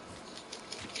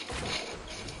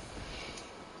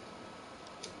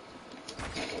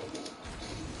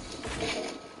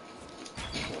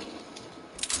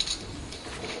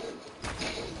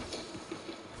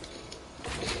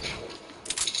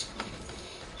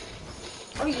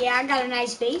 Oh yeah, I got a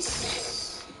nice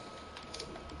base.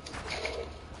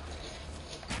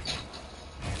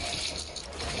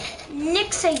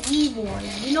 Nick's a E-boy,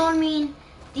 you know what I mean?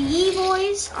 The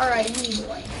E-boys are a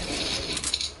E-boy.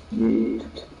 Yeah.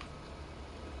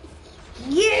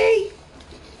 Yay!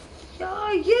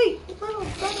 Yay! Little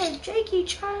brother Jakey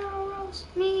trying to roast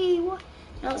me. What?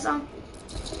 You know the song?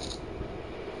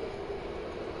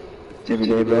 Every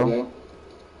day, bro.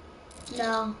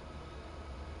 No.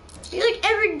 He's like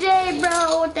every day,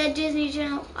 bro, with that Disney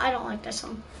Channel. I don't like that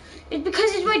song. It's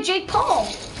because it's by Jake Paul.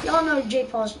 Y'all know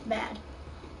Jake Paul's bad.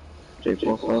 Jake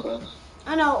Paul sucks.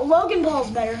 I know. Logan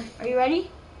Paul's better. Are you ready?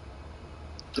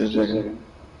 Just a second.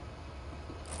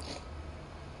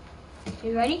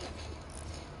 You ready?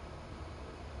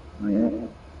 Oh, yeah.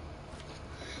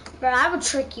 Bro, I have a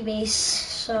tricky base,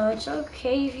 so it's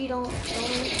okay if you don't tell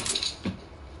me.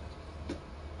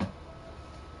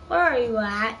 Where are you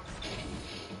at?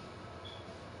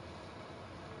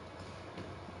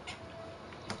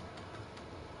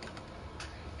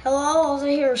 Hello, all I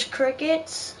hear is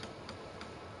crickets.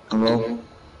 Hello?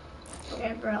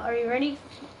 Okay, bro, are you ready?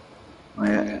 Oh,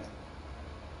 yeah.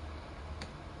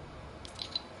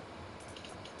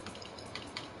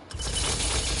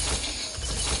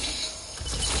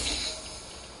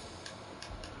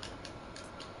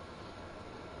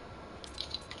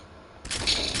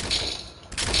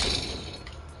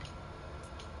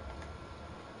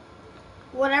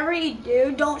 whatever you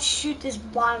do, don't shoot this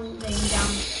bottom thing down.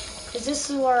 Cause this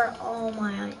is where all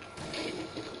my like.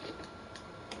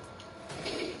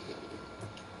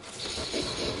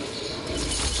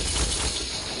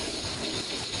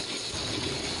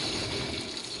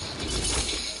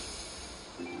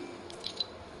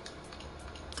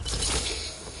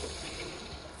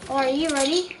 Oh, are you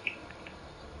ready?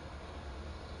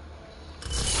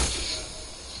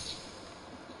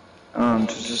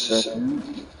 Just a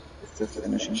second. It's the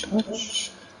finishing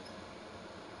touch.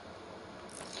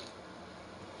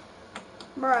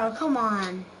 Bro, come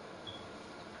on.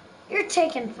 You're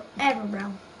taking forever,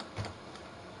 bro.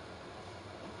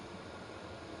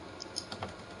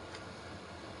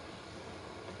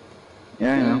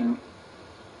 Yeah, I know.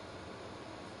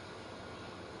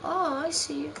 Oh, I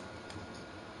see you.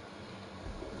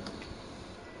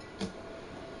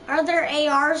 Are there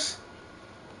ARs?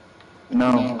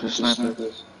 No, just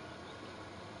snipers.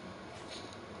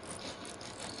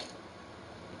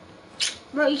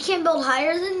 Bro, you can't build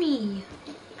higher than me.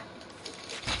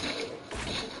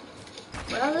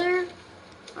 Brother.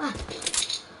 Ah.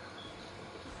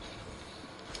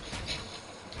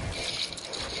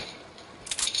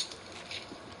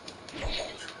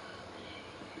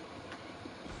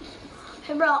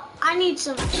 Hey, bro, I need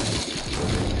some.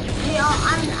 Hey,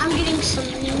 I'm getting some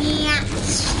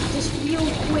gnats just real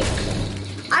quick.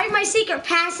 I have my secret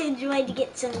passageway to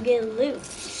get some good loot.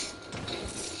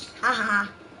 Haha.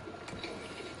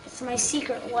 It's my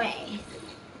secret way.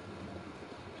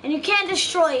 And you can't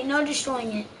destroy it. No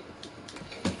destroying it.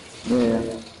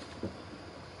 Yeah.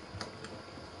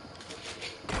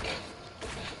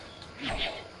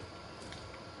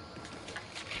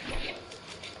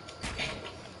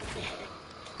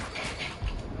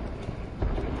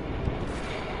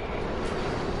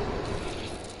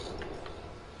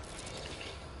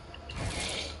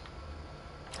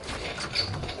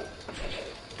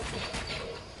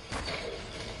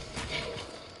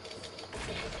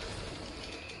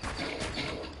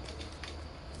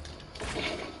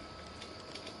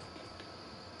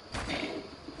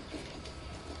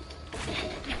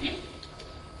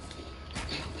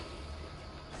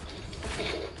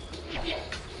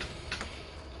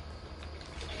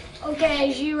 Okay,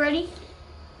 is you ready?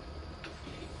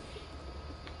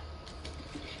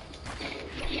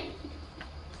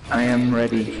 I am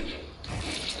ready.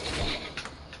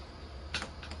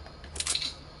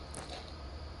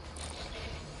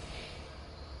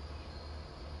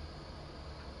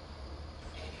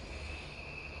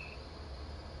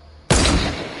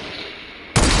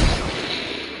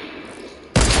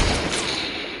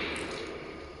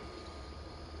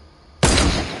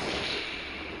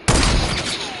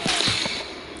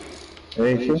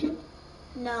 Ready?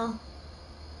 No.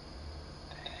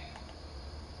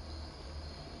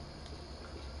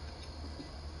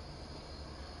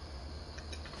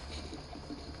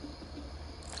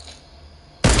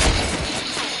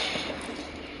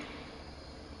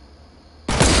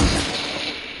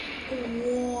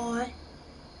 What?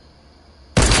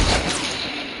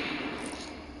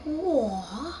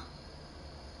 What?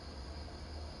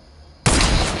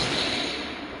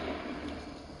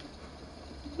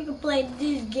 We can play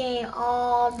this game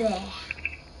all day.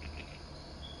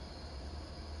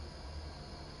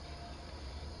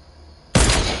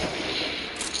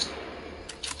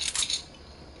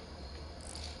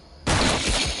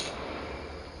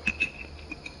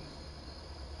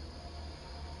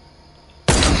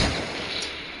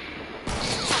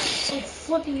 So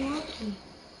flipping lucky.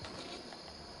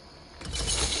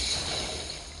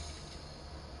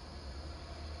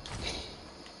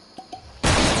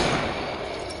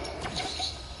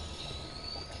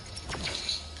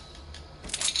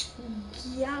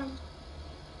 Yeah.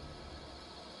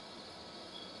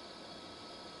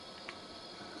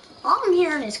 All I'm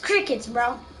hearing is crickets,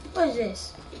 bro. What is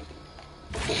this?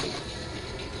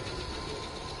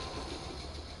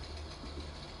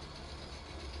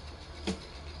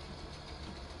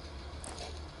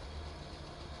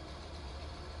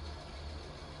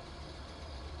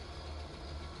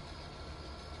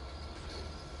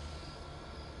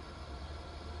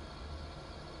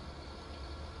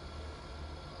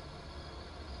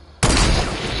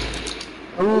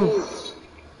 Ooh.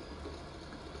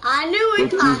 I knew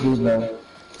it. GG, bro.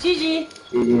 GG.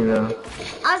 GG, bro.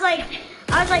 I was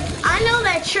like, I know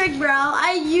that trick, bro.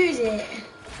 I use it.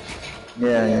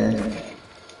 Yeah.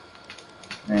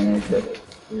 Man, you should.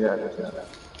 You got it.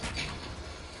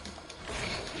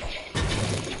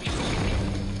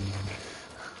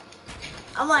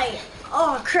 I'm like,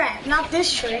 oh crap, not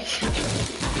this trick.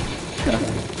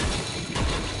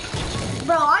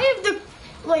 Bro, I have the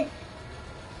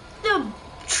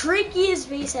trickiest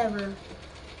base ever.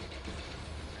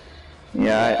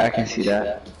 Yeah, I can see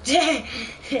that.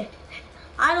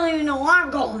 I don't even know where I'm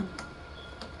going.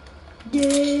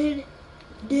 Dude.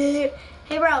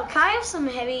 Hey bro, can I have some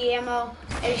heavy ammo,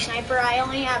 heavy sniper? I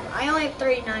only have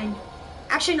 3.9.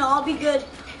 Actually no, I'll be good.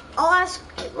 I'll ask.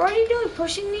 What are you doing?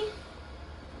 Pushing me?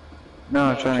 No,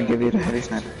 I'm trying to give you the heavy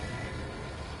sniper.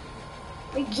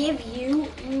 We give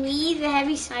me the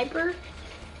heavy sniper?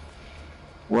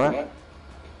 What?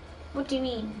 What do you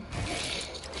mean?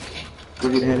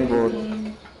 Give you the heavy board.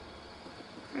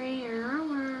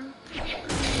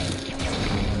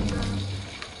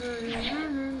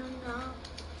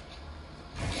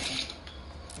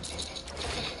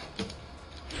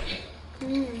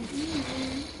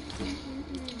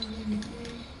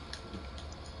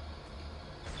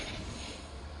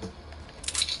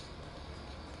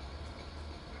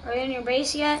 Are you in your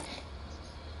base yet?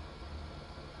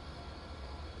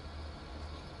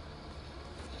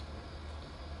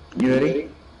 You ready?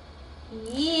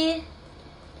 Yeah.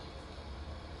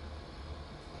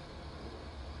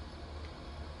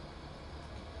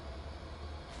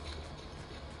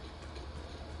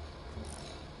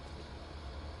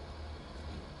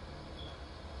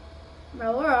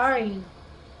 Bro, where are you?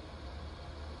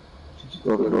 Just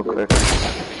go real quick.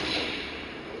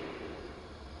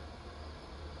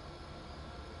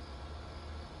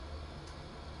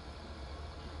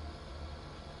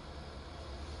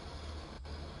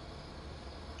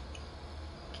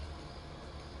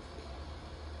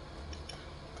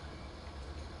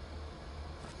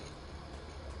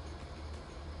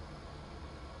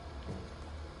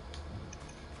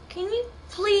 Can you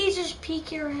please just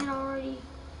peek your head already?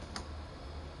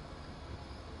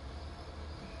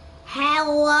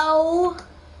 Hello?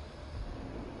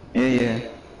 Yeah.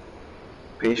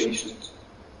 Patience.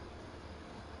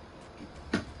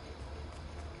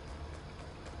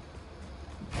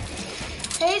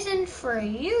 Pacing for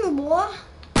you, boy.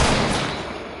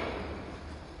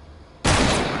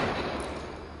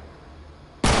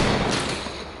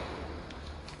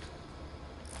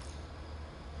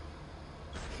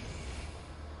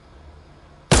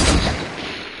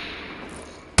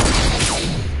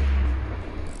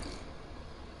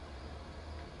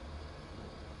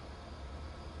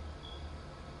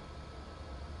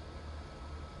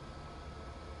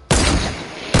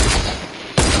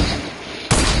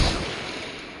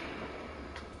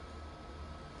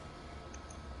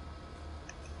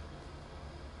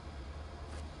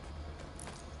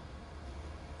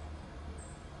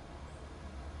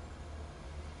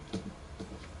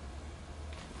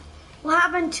 What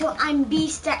happened to I'm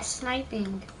beast at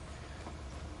sniping?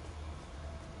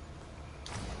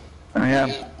 I am.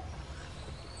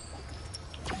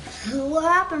 What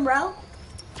happened, bro?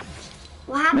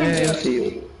 What happened Yeah, to you'll it?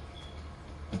 see.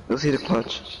 You'll see the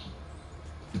clutch.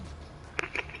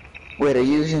 Wait, are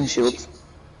you using shields?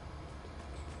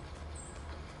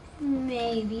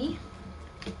 Maybe.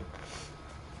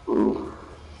 Ooh.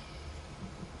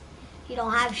 You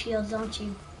don't have shields, don't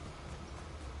you?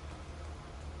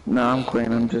 No, I'm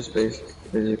quitting. I'm just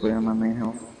basically on my main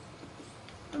health.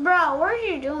 Bro, what are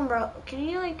you doing, bro? Can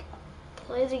you, like,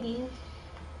 play the game?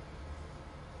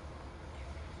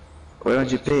 Why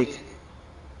don't you pick?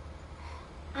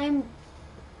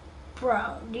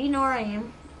 Bro, do you know where I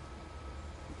am?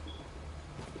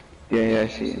 Yeah, I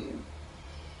see it.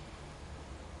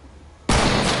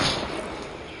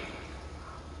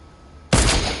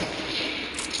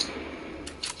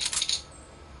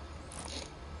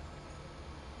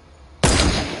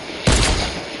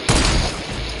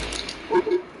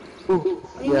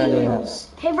 Yeah.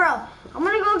 Hey, bro, I'm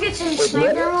gonna go get some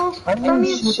sniper ammo I from didn't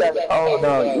you. shoot that. Oh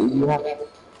no, you have.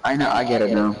 I know. I get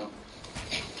it now.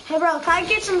 Hey, bro, can I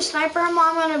get some sniper ammo?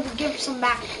 I'm gonna give some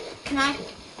back. Can I?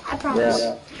 I promise.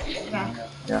 Yeah.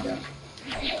 Okay. Yeah.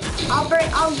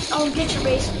 I'll get your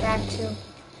base back too.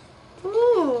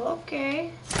 Ooh,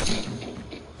 okay.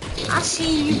 I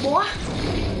see you, boy.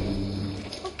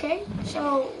 Okay,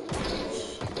 so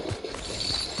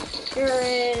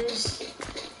there is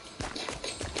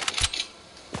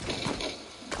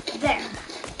there.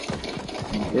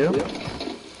 Thank you.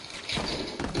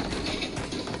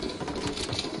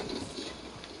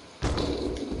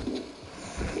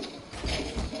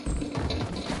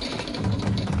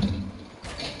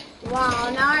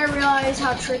 Wow, now I realize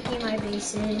how tricky my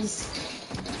base is.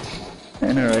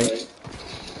 I know, right?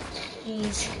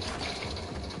 Jeez.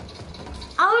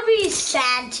 I would be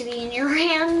sad to be in your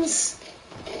hands.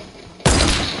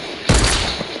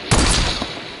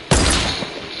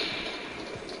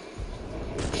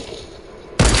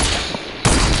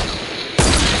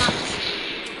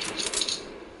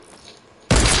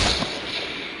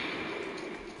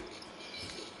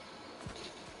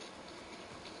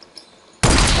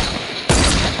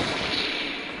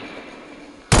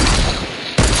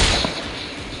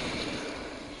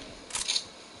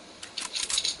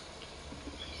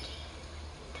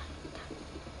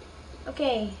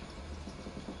 Okay.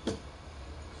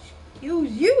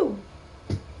 You.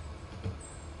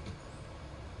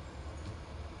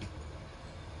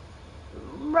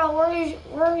 Bro,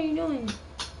 what are you doing?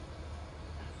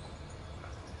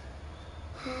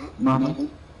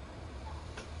 Nothing.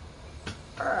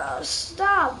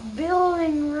 Stop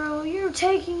building, bro. You're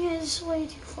taking this way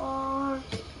too far.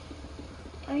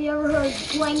 Have you ever heard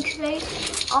blank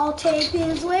face? I'll take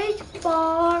this way too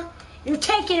far. You're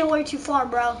taking it way too far,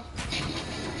 bro.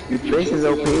 Your face is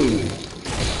OP.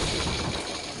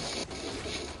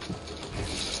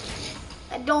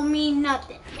 That don't mean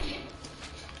nothing.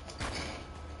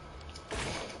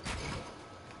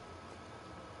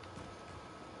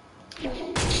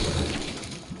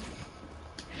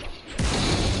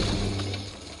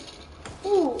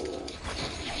 Ooh.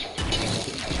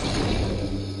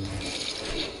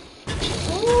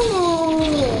 Ooh.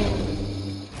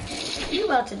 You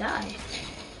about to die.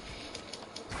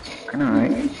 I know,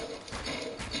 right?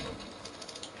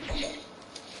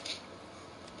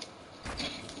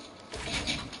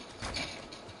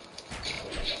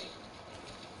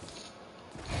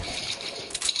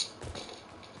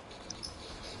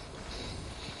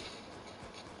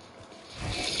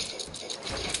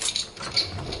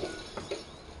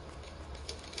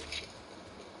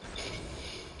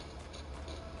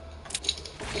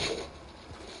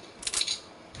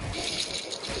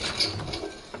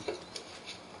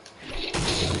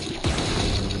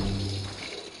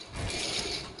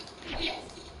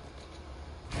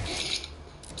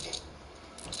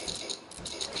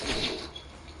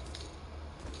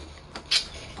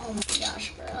 Oh my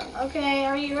gosh, bro. Okay,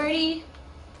 are you ready?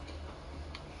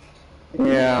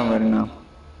 Yeah, I'm ready now.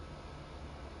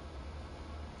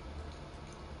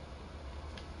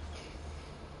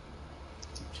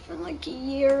 It's been like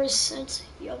years since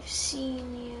I've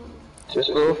seen you. Just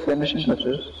little finishing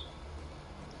touches.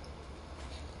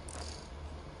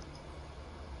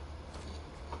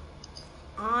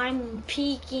 I'm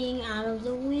peeking out of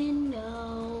the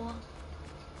window.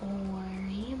 Where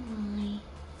am I?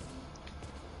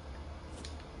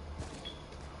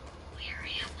 Where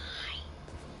am I?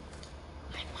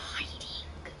 I'm hiding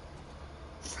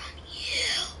from you.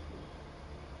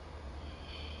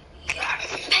 Your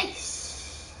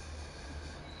face.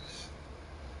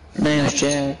 My name is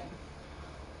Chad.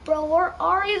 Bro, where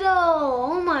are you though?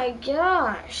 Oh my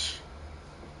gosh.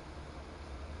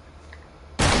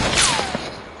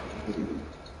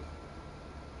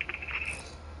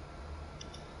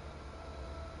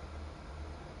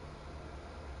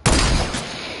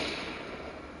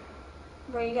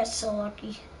 Bro, you got so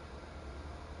lucky.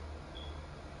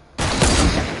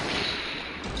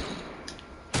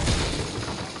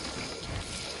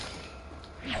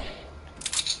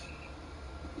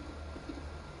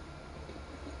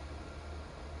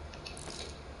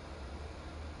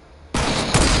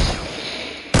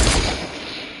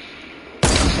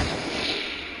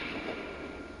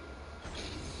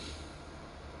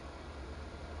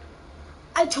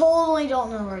 I totally don't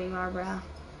know where you are, bro.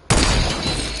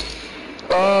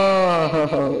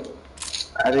 Oh,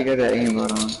 I think I got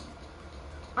aimbot on.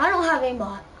 I don't have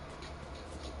aimbot.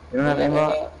 You don't have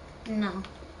aimbot? No.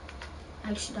 I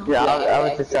actually don't. Yeah, I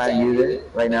was just trying to use it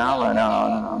right now, but no,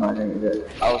 I'm not gonna use it.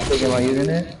 I was thinking about using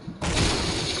it.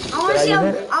 I want to see Should I how,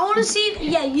 use it? I want to see if,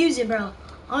 yeah, use it, bro.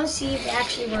 I want to see if it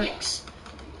actually works.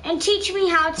 And teach me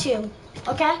how to,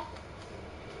 okay?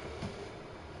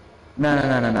 No.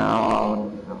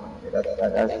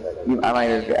 I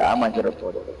might get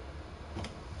reported.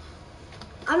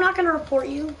 I'm not going to report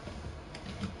you.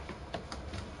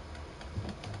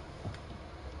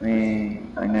 I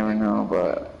mean, I never know,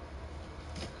 but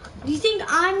Do you think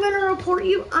I'm going to report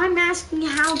you? I'm asking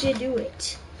how to do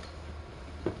it.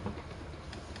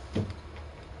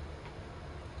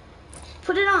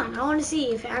 Put it on. I want to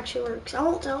see if it actually works. I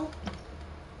won't tell.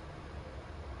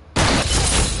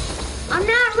 I'm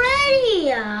not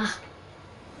ready.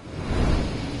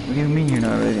 what do you mean you're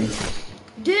not ready?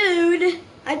 Dude,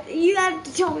 you have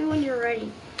to tell me when you're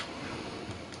ready.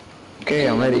 Okay,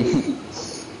 I'm ready.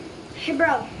 Hey,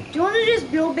 bro, do you want to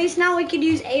just build base now? We could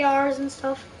use ARs and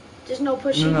stuff. Just no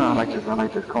pushing. No, I like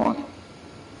this, come on.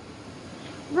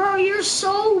 Bro, you're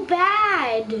so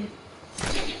bad.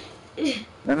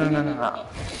 No.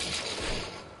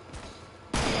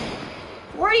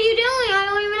 What are you doing? I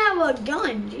don't even have a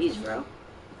gun. Jeez, bro.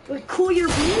 But cool your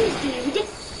beans, dude.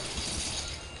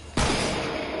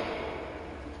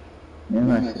 You're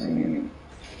not seeing me.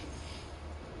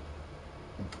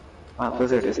 My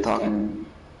Blizzard is talking.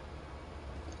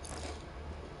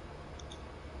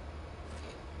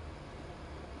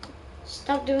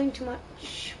 Stop doing too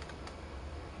much.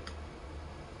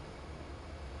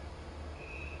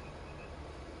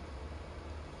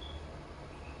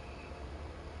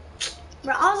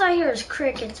 Bro, all I hear is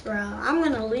crickets, bro. I'm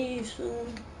gonna leave soon.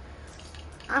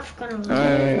 I'm gonna leave.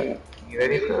 Alright. You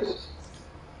ready for this?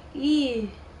 Yeah.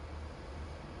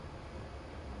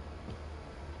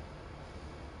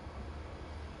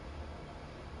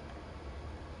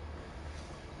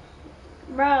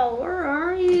 Bro, where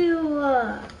are you?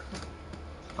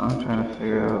 I'm trying to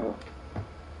figure out.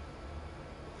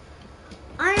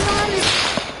 I'm on it.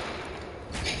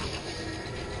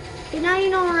 Okay, now you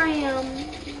know where I am.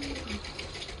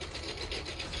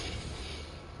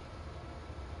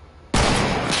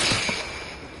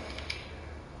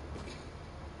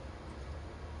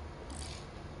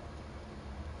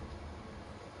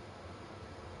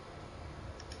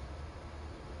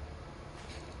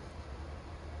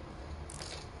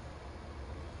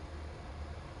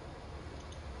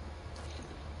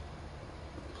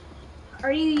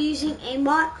 Are you using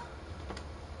aimbot?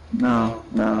 No,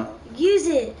 no. Use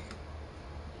it.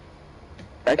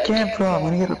 I can't, bro. I'm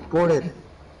gonna get reported.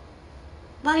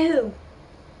 By who?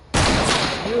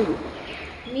 You.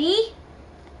 Me?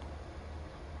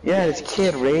 Yeah, this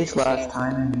kid raged last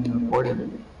time and he reported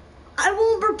me. I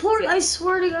won't report you, I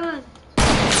swear to God.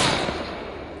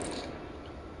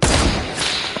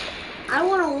 I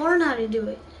want to learn how to do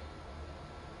it.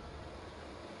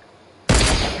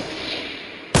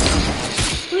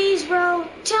 Please, bro,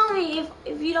 tell me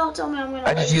if you don't tell me, I'm gonna.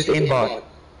 I just used aimbot.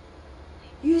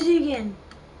 Use it again.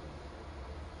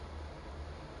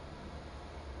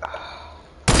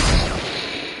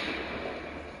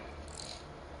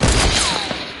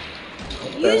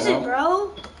 Use it,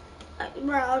 bro.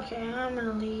 Bro, okay, I'm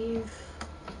gonna leave.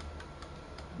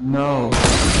 No.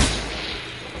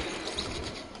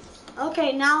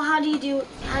 Okay, now how do you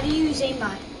use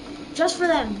aimbot? Just for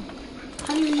them.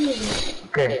 How do you use it?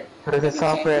 Okay, so there's a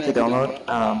software you have to download.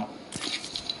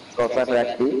 It's called Cypher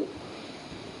XP.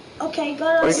 Okay, go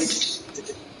Or to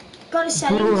Google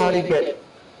settings. how to get.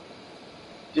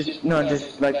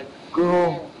 Just like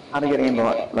Google how to get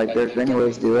aimbot. Like there's many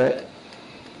ways to do it.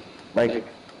 Like,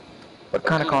 what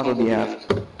kind of console do you have?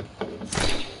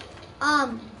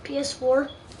 PS4.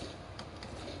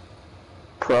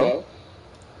 Pro?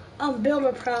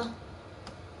 Builder Pro.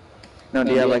 No,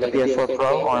 do you have like a PS4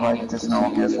 Pro or like just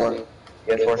normal PS4?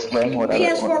 PS4 Slim, whatever.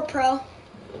 PS4 Pro.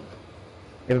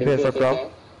 You have a PS4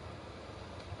 Pro?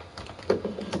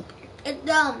 It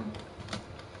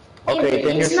Okay,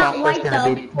 then your it's not software's white gonna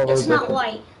though. be totally It's not different.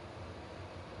 white.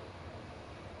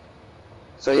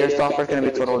 So your software's gonna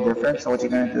be totally different. So what you're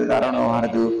gonna do is I don't know how to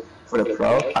do for the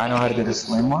Pro. I know how to do the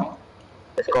Slim one.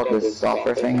 It's called this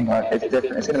software thing, but it's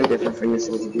different. It's gonna be different for you.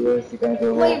 So what you do is you're gonna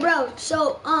do. Wait, bro.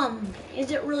 So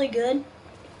is it really good,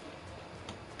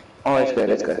 Oh, it's good.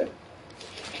 It's good.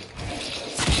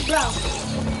 bro?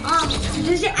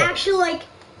 Does it actually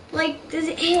does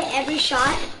it hit every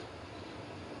shot?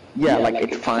 Yeah, like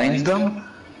it finds them.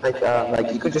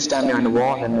 Like you could just stand behind the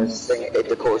wall and then there's it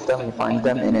decodes them and finds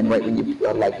them, and then right when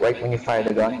you fire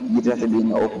the gun, you just have to be in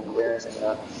the open clearance and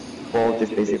the ball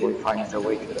just basically finds their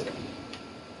way to them.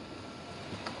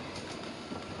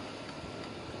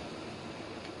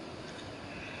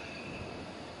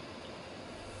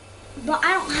 But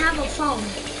I don't have a phone.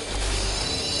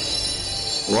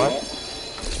 What?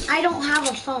 I don't have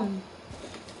a phone.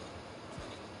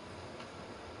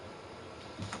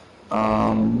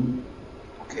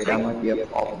 Okay, that might be a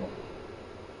problem.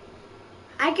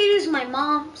 I could use my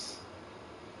mom's.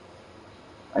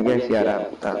 I guess yeah,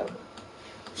 that.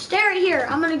 Stay right here.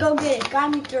 I'm gonna go get it.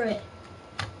 Guide me through it.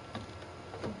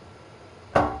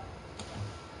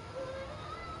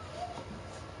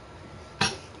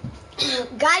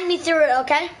 Guide me through it,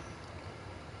 okay?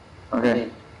 Okay.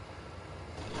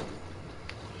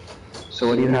 So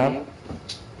what do you have?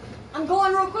 I'm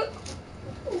going real quick.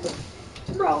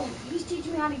 Bro, he's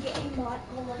teaching me how to get aimbot.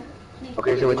 Hold on.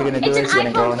 Okay, so what you're gonna do It's an is you're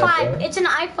gonna go iPhone on 5. It's an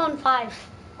iPhone 5.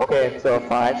 Okay, so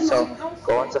 5. So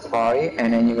go on Safari,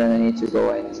 and then you're gonna need to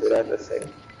go into that. Let's say.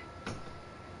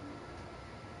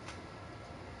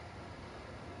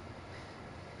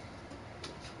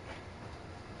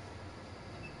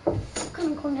 Come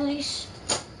on, Cornelius.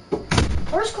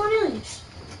 Where's Cornelius?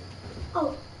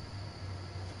 Oh,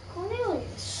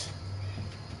 Cornelius.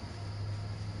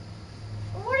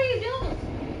 What are you doing?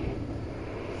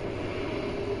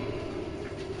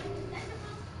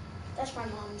 That's my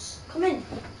mom's. Come in.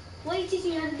 What are you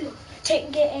teaching me how to do?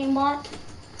 Get aimbot.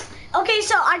 Okay,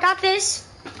 so I got this.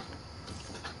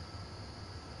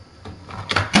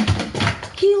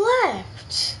 He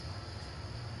left.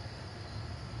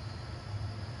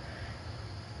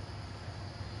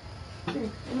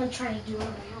 I'm gonna try to do it on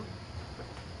my own.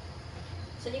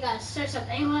 So you gotta search up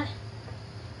aimbot.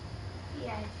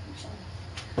 Yeah, I think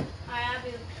so. Alright,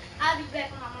 I'll be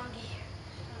back when my mom gets here.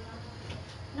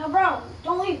 No, bro,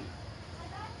 don't leave.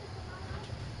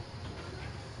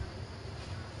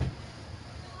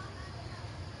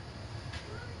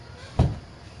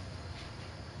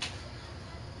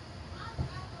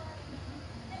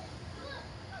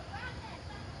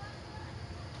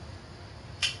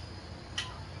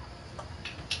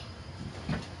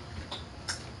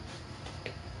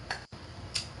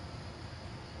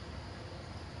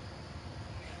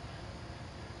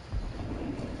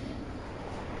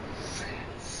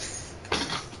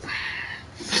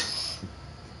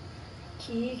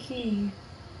 Kiki.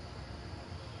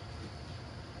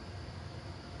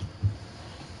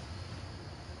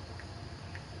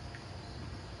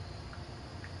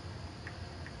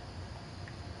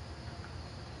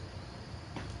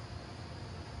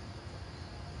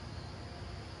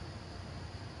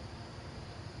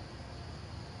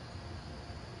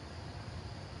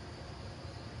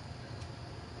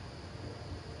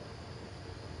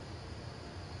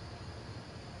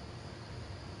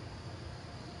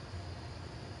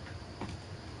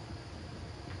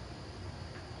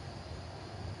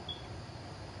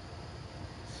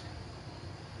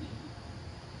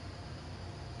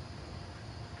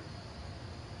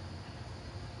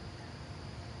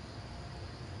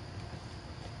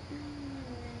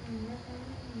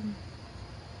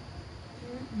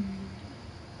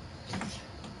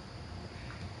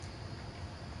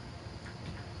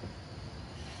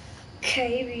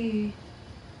 KB.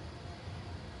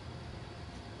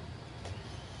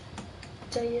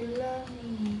 Do you love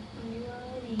me? Are you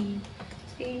ready?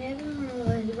 You never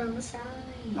run around the side.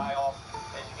 Die off,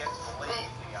 and you get to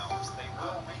believe the Alps. They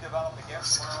will redevelop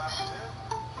against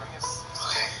 102. Bring us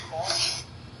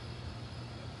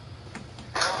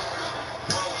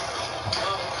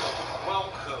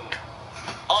Welcome.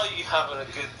 Are you having a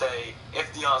good day?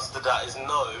 If the answer to that is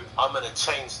no, I'm going to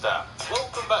change that.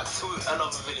 Welcome back to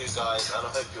another video, guys, and I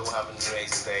hope you're all having an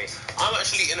amazing day. I'm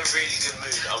actually in a really good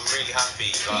mood. I'm really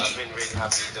happy. I've been really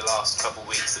happy the last couple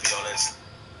weeks, to be honest.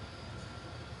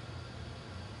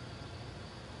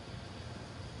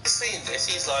 Seeing this,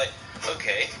 he's like,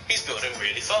 okay, he's building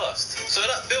really fast. So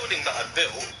that building that I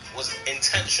built was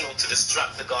intentional to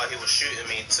distract the guy who was shooting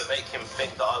me, to make him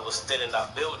think that I was still in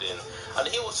that building. And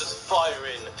he was just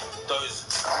firing those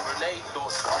grenade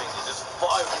launcher things, just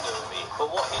firing them at me. But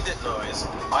what he didn't know is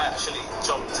I actually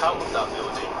jumped out of that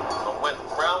building and went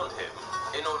round him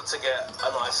in order to get a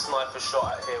nice sniper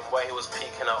shot at him where he was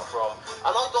peeking out from.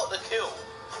 And I got the kill.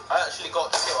 I actually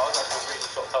got the kill. I was actually really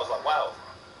shocked. I was like, wow.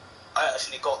 I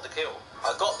actually got the kill.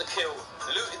 I got the kill,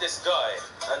 looted this guy,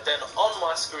 and then on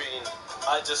my screen,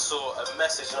 I just saw a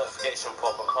message notification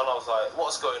pop up, and I was like,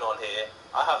 what's going on here?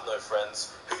 I have no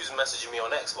friends. Who's messaging me on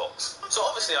Xbox? So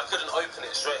obviously I couldn't open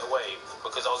it straight away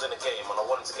because I was in a game and I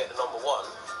wanted to get the number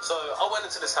 1. So I went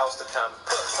into this house to camp,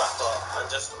 put a tracker, and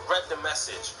just read the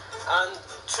message. And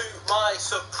to my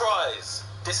surprise,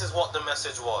 this is what the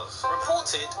message was.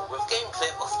 Reported with game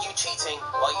clip of you cheating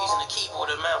while using a keyboard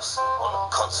and mouse on a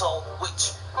console,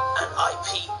 which an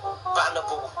IP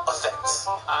bannable offense.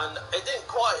 And it didn't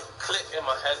quite click in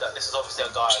my head that this is obviously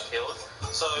a guy I killed.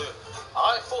 So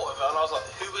I thought of it and I was like,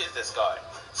 who is this guy?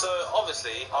 So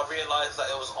obviously I realised that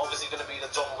it was obviously going to be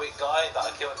the John Wick guy that I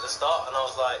killed at the start. And I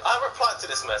was like, I replied to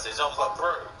this message. I was like,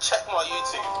 bro, check my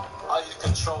YouTube. I use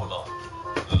controller.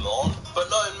 Lol. But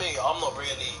knowing me, I'm not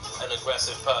really an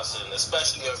aggressive person,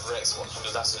 especially over Xbox,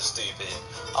 because that's just stupid.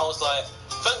 I was like,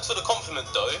 thanks for the compliment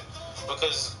though,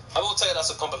 because I will take it as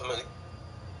a compliment.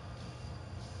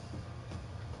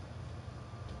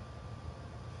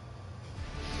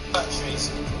 Batteries,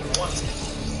 one.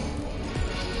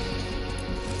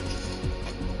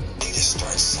 Need to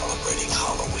start celebrating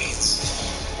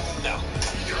Halloweens. No,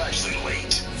 you're actually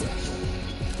late.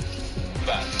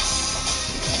 Back.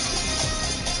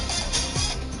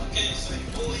 Okay, so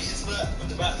your boy is back with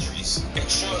the batteries. It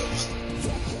shows.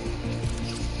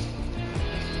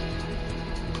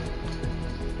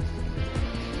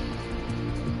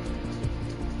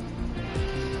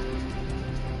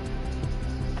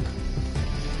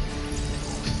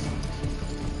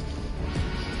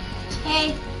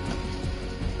 Hey.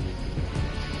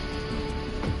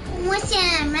 What's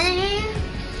up, man?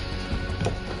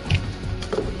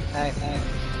 Hey.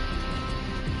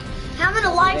 I'm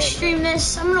gonna live stream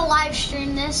this.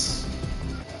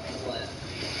 What?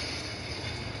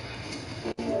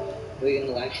 We're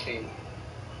gonna live stream.